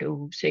talk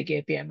to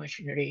SIG-api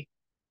machinery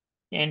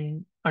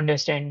and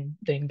understand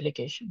the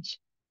implications.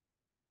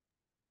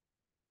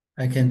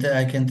 I can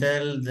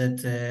tell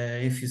that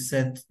if you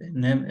set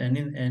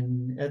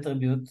an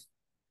attribute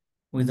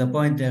with a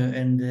pointer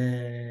and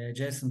the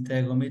JSON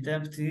tag omit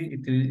empty,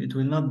 it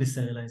will not be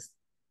serialized.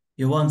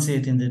 You won't see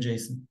it in the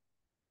JSON.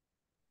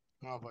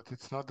 No, but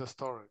it's not the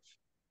storage.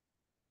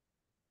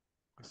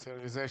 The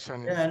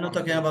serialization Yeah, is I'm not one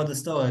talking about the thing.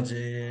 storage.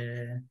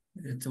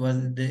 It was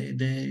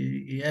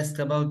he asked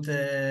about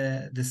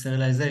the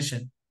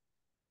serialization.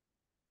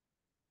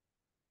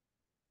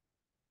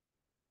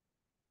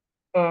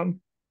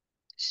 Um,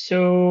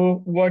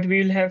 so what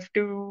we'll have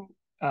to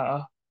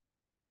uh,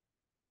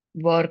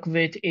 work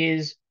with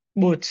is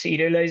both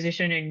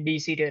serialization and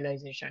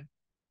deserialization.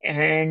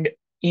 And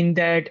in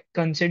that,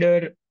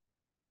 consider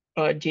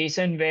a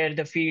JSON where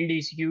the field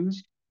is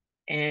used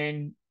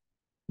and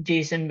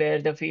JSON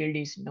where the field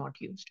is not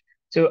used.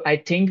 So I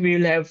think we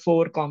will have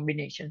 4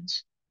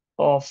 combinations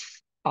of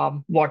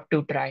what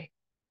to try.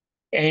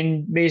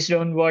 And based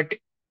on what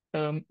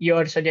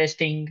you're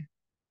suggesting,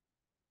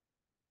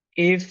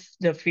 if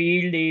the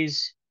field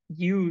is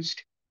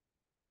used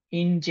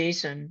in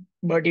JSON,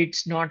 but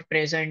it's not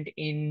present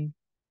in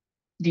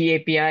the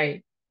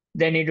API,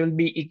 then it will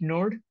be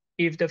ignored.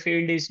 If the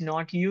field is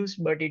not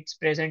used, but it's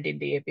present in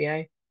the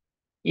API,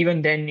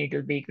 even then it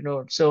will be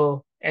ignored.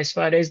 So as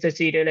far as the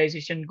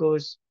serialization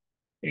goes,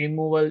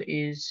 removal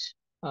is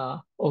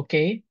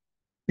okay.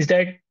 Is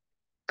that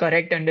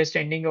correct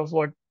understanding of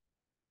what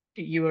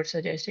you were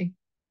suggesting?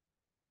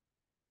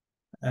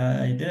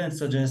 I didn't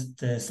suggest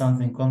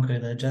something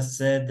concrete. I just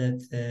said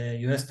that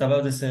you asked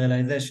about the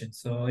serialization.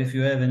 So if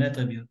you have an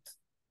attribute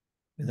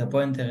with a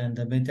pointer and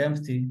a bit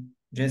empty,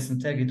 JSON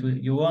tag,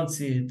 you won't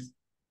see it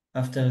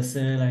after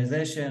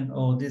serialization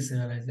or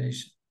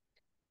deserialization.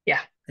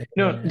 Yeah.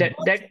 No, that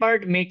About that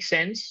part makes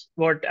sense.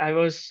 What I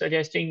was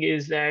suggesting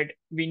is that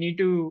we need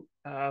to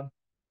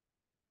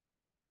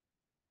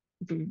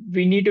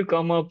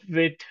come up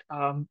with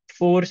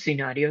 4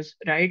 scenarios,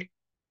 right?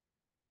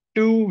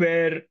 Two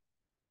where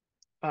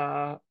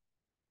uh,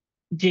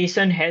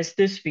 JSON has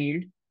this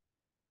field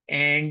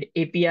and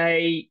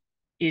API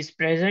is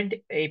present,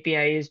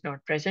 API is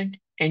not present,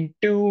 and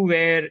two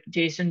where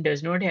JSON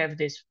does not have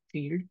this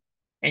field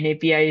and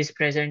API is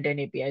present and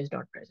API is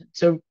not present.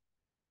 So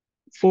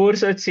 4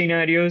 such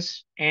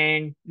scenarios,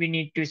 and we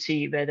need to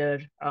see whether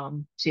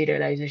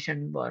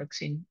serialization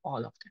works in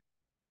all of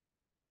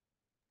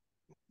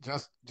them.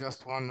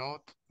 Just one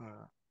note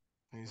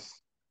is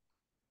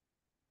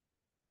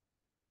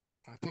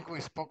I think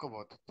we spoke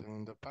about it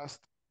in the past.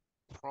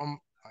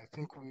 I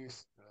think we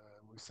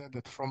said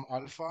that from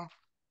alpha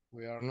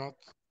we are not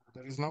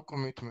there is no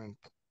commitment.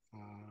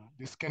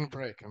 This can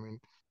break. I mean,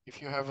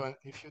 if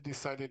you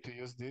decided to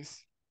use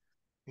this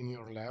in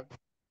your lab,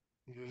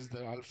 use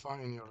the alpha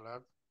in your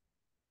lab,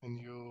 and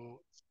you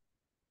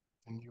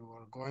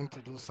are going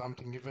to do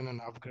something, even an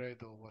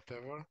upgrade or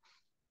whatever,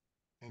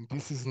 and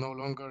this is no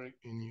longer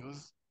in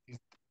use,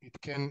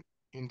 it can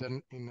in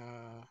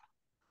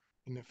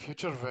a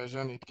future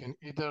version it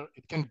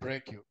can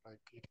break you. Like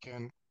it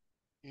can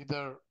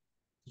either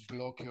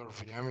block your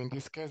VM in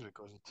this case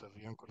because it's a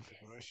VM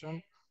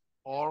configuration,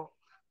 or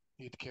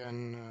it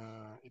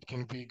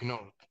can be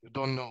ignored. You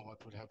don't know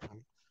what will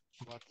happen,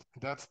 but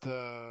that's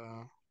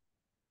the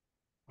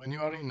when you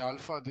are in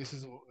alpha, this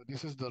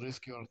is the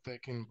risk you are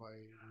taking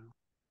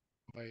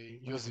by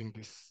using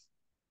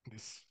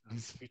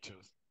these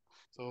features.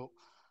 So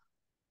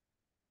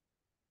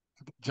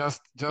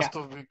just Yeah,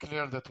 to be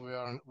clear that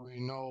we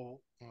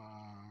know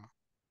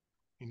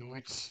in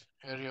which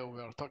area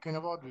we are talking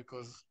about,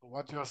 because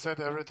what you said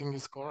everything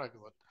is correct,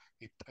 but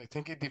I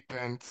think it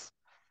depends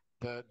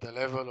the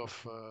level of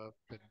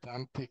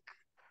pedantic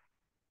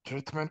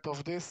treatment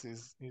of this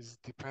is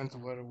depends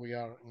where we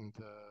are in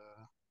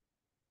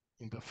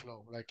the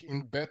flow. Like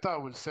in beta, I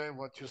will say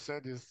what you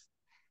said is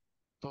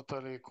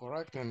totally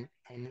correct, and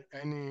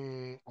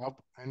any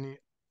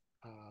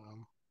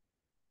um,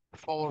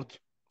 forward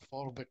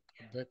for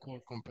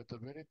backward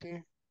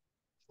compatibility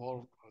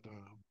for the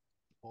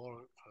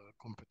for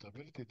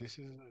compatibility. This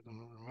is I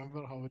don't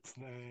remember how it's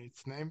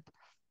named.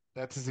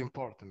 That is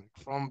important.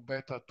 From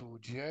beta to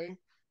GA,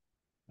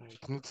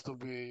 it needs to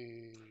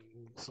be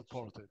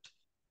supported,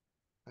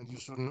 and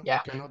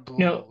yeah.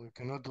 No, you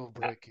cannot do uh,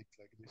 break it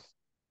like this.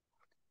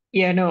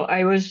 yeah, no,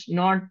 I was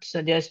not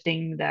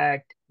suggesting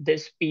that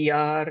this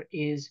PR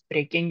is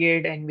breaking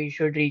it and we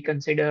should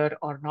reconsider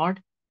or not.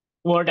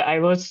 What I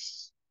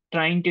was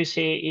trying to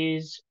say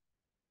is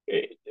uh,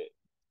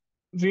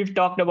 we've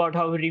talked about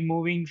how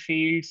removing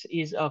fields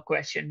is a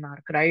question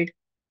mark, right?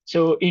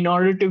 So in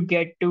order to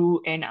get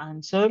to an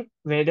answer,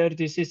 whether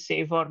this is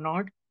safe or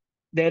not,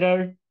 there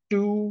are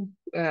two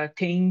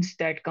things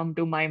that come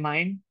to my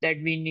mind that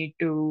we need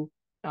to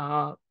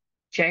uh,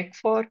 check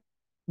for.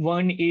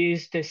 One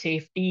is the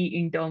safety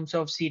in terms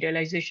of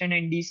serialization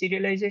and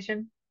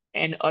deserialization,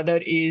 and other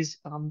is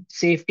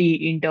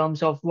safety in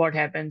terms of what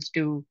happens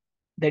to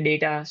the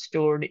data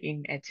stored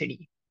in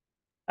etcd.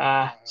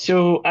 Okay.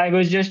 So I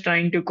was just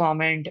trying to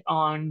comment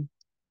on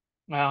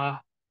uh,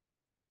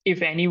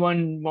 if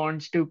anyone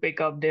wants to pick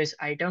up this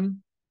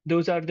item,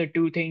 those are the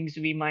two things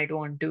we might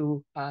want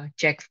to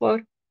check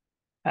for.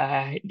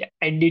 I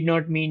did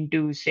not mean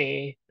to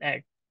say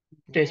that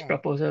this Yeah.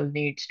 proposal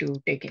needs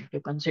to take into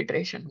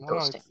consideration No,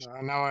 those it's things.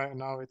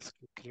 now it's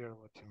clear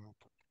what you meant.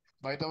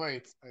 By the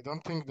way, I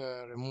don't think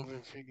the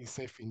removing fig is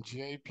safe in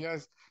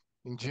GAPIs.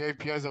 In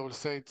GAPIs, I will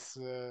say it's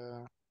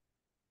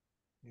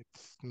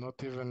not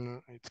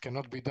even it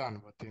cannot be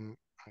done. But in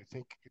I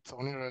think it's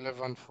only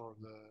relevant for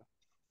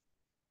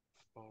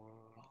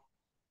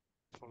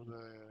for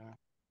the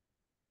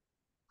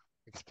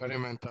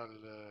experimental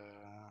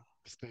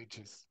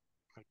stages.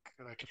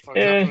 Like for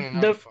example Uh, in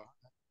the alpha.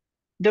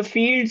 the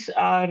fields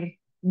are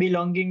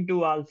belonging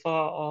to alpha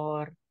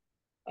or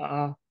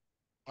uh,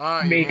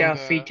 Ah, you mean beta the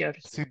features.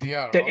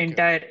 CDR? The Okay,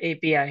 entire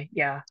API,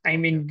 yeah. I okay,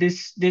 mean okay.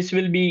 this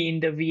will be in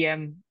the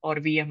VM or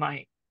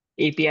VMI.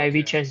 API Okay,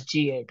 which has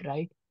G8,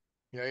 right?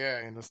 yeah,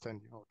 I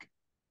understand you. Okay.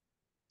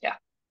 Yeah.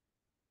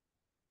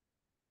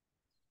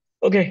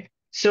 Okay.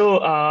 So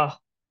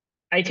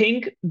I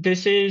think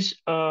this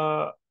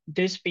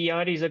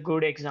PR is a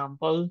good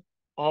example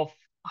of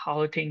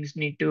how things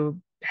need to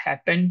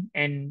happen,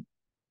 and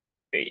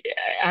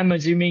I'm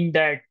assuming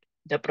that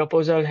the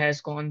proposal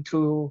has gone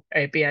through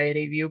API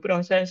review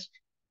process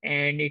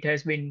and it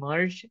has been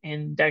merged,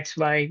 and that's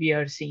why we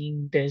are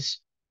seeing this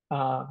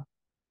uh,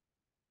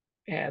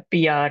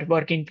 PR,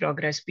 work in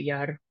progress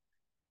PR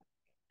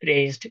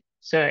raised.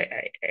 So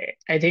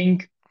I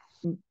think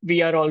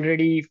we are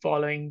already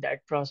following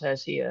that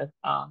process here.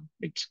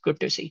 It's good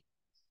to see.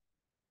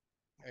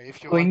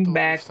 If you want Going to,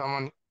 back,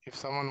 if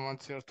someone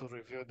wants here to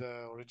review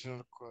the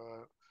original,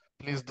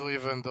 please do.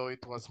 Even though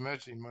it was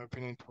merged, in my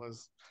opinion, it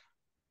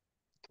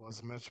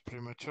was merged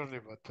prematurely.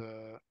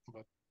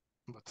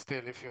 But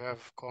still, if you have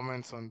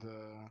comments on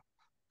the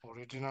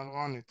original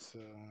one, it's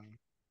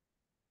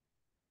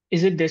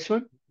is it this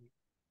one?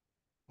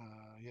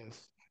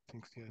 yes, I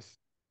think yes.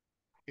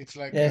 It's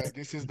like Yes.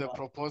 this is the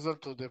proposal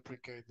to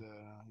deprecate the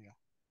yeah,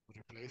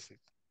 replace it.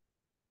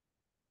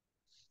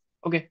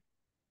 Okay.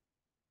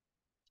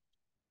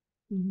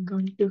 I'm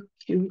going to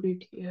cue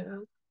it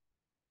here.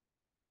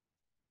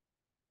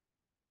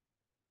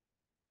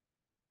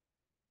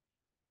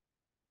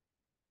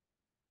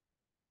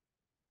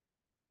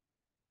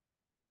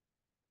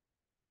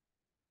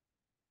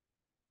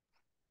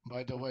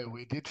 By the way,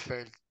 we did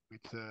fail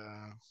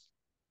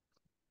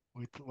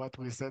with what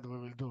we said we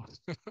will do.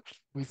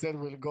 We said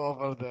we'll go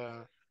over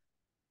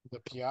the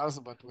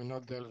PRs, but we'll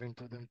not delve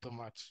into them too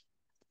much.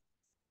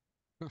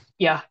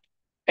 Yeah.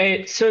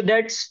 So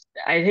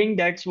I think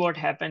that's what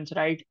happens,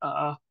 right?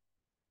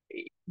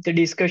 The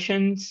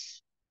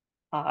discussions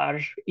are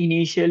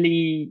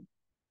initially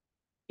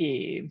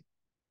eh,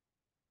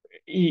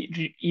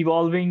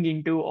 evolving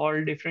into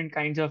all different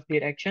kinds of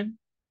direction.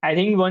 I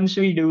think once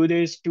we do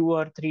this 2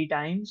 or 3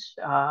 times,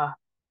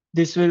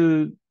 this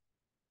will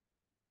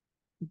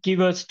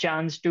give us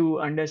chance to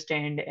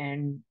understand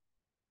and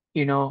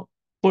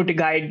put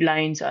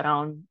guidelines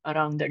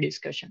around the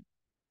discussion.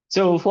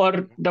 So for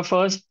Okay. the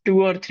first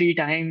 2 or 3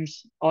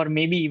 times, or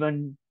maybe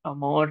even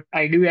more,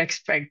 I do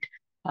expect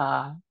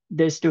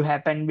this to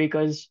happen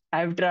because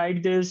I've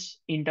tried this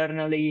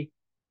internally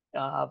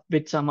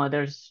with some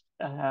others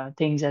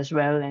things as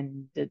well,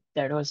 and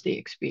that was the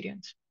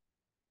experience.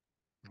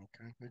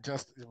 Okay.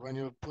 Just when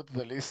you put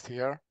the list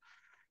here,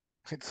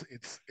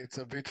 it's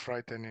a bit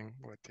frightening,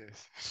 but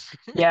yes.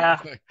 Yeah.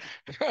 It's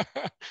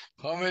like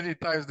how many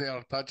times they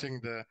are touching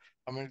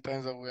how many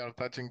times that we are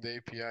touching the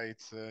API,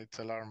 it's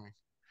alarming.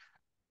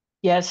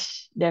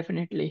 Yes,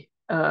 definitely.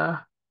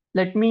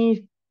 Let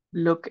me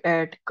look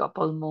at a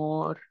couple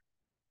more.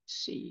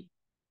 See.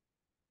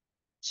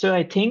 So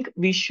I think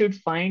we should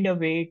find a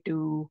way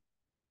to,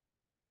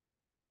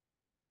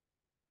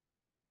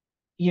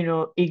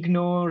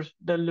 ignore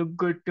the look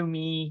good to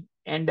me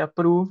and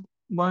approve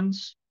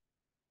ones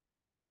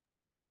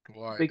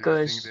Why?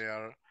 because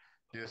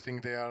Do you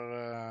think they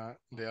are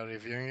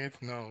reviewing it?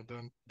 No,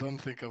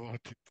 don't think about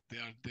it.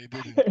 They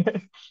didn't.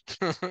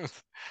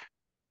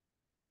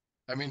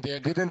 I mean, they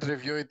didn't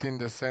review it in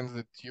the sense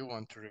that you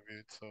want to review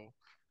it. So,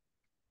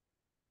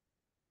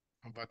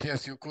 but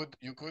yes, you could.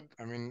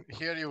 I mean,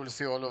 here you will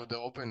see all of the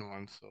open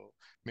ones. So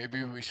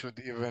maybe we should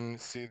even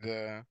see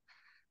the.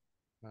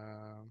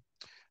 Uh,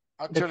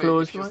 the actually,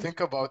 closed if you ones. think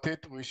about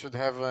it, we should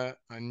have a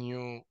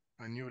new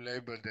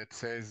label that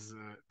says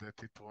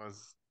that it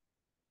was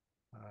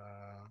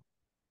uh,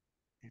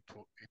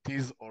 it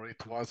is or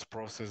it was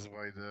processed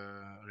by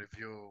the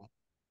review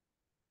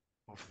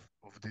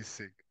of this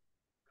SIG.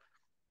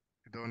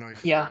 I don't know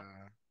if Yeah.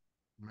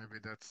 maybe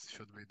that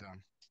should be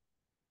done.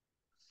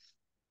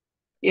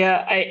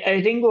 Yeah,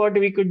 I think what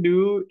we could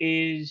do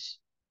is,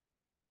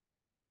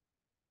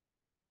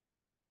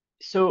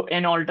 so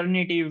an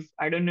alternative,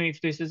 I don't know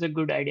if this is a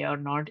good idea or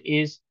not,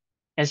 is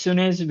as soon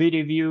as we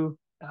review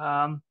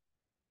an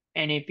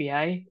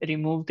API,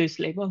 remove this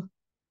label.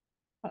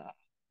 Uh,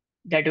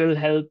 that will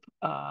help,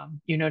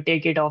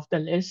 take it off the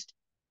list.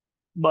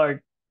 But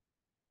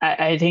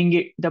I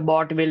think the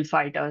bot will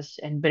fight us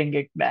and bring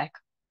it back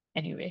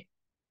anyway.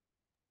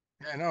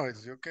 Yeah, no,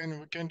 it's we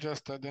can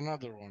just add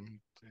another one.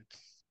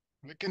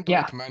 We can do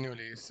Yeah, it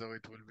manually, so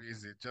it will be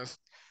easy. Just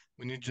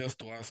we need just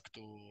to ask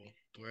to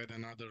add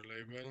another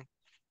label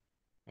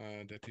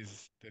that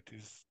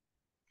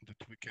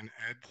we can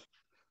add,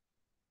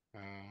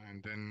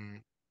 and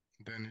then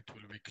it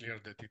will be clear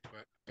that it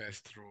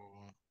passed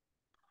through.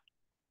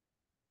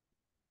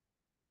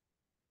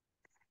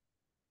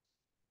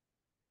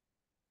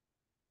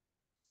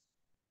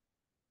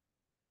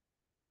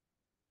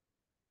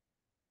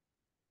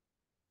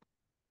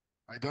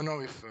 I don't know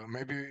if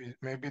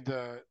maybe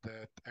the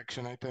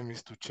action item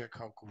is to check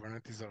how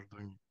Kubernetes are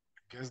doing.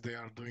 I guess they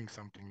are doing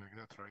something like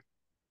that, right?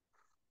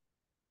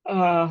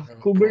 Have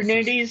a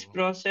process to. Kubernetes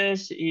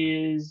process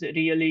is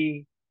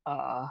really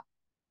uh,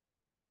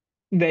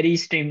 very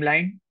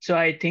streamlined. So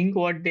I think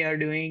what they are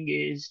doing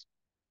is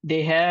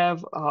they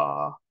have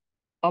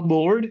a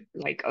board,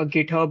 like a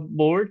GitHub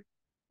board,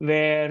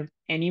 where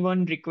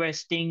anyone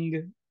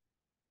requesting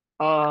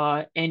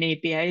an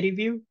API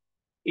review,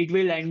 it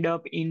will end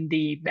up in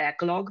the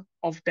backlog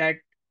of that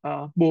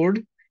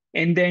board.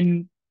 And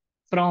then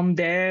from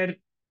there,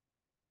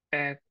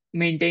 uh,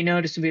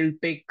 maintainers will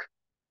pick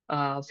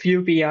a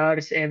few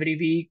PRs every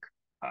week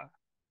uh,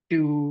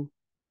 to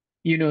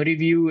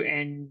review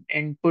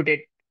and put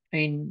it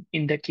in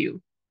the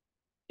queue.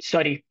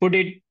 Sorry,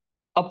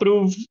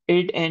 approve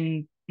it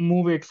and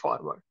move it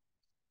forward.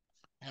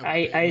 Yeah, but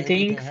I maybe they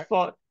think have.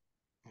 for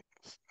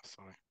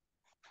Sorry,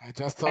 I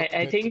just thought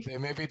I that think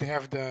maybe they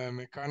have the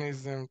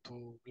mechanism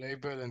to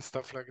label and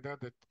stuff like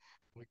that, that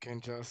we can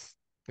just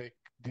take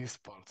these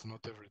parts, not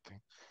everything.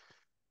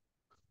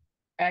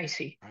 I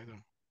see. I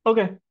don't.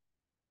 Okay,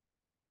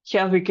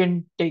 yeah, we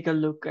can take a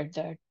look at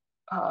that.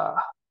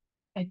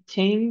 I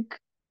think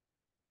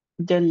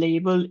the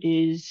label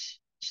is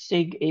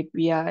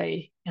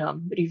SIG-api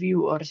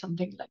review or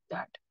something like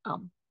that.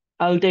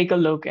 I'll take a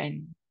look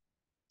and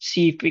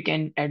see if we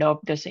can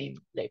adopt the same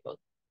label.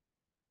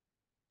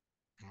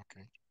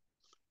 Okay.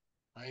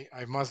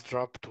 I must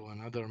drop to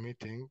another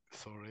meeting.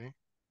 Sorry.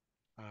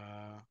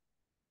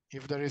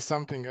 If there is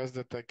something else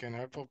that I can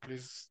help,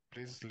 please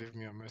leave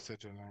me a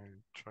message and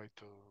I'll try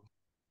to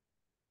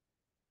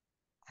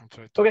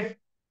Okay,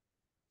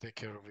 take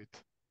care of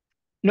it.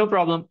 no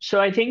problem. So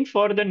I think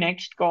for the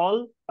next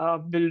call,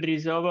 we'll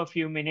reserve a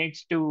few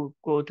minutes to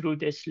go through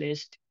this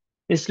list.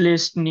 This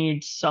list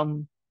needs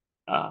some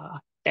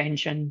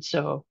attention,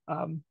 so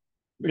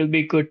it'll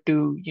be good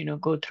to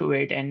go through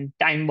it and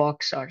time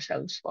box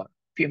ourselves for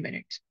a few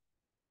minutes.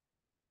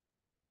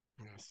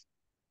 Yes.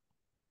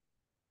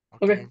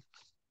 Okay, Okay.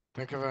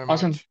 Thank you very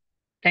awesome. much.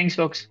 Thanks,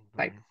 folks.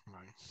 Bye. Bye.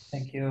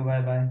 Thank you.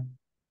 Bye bye.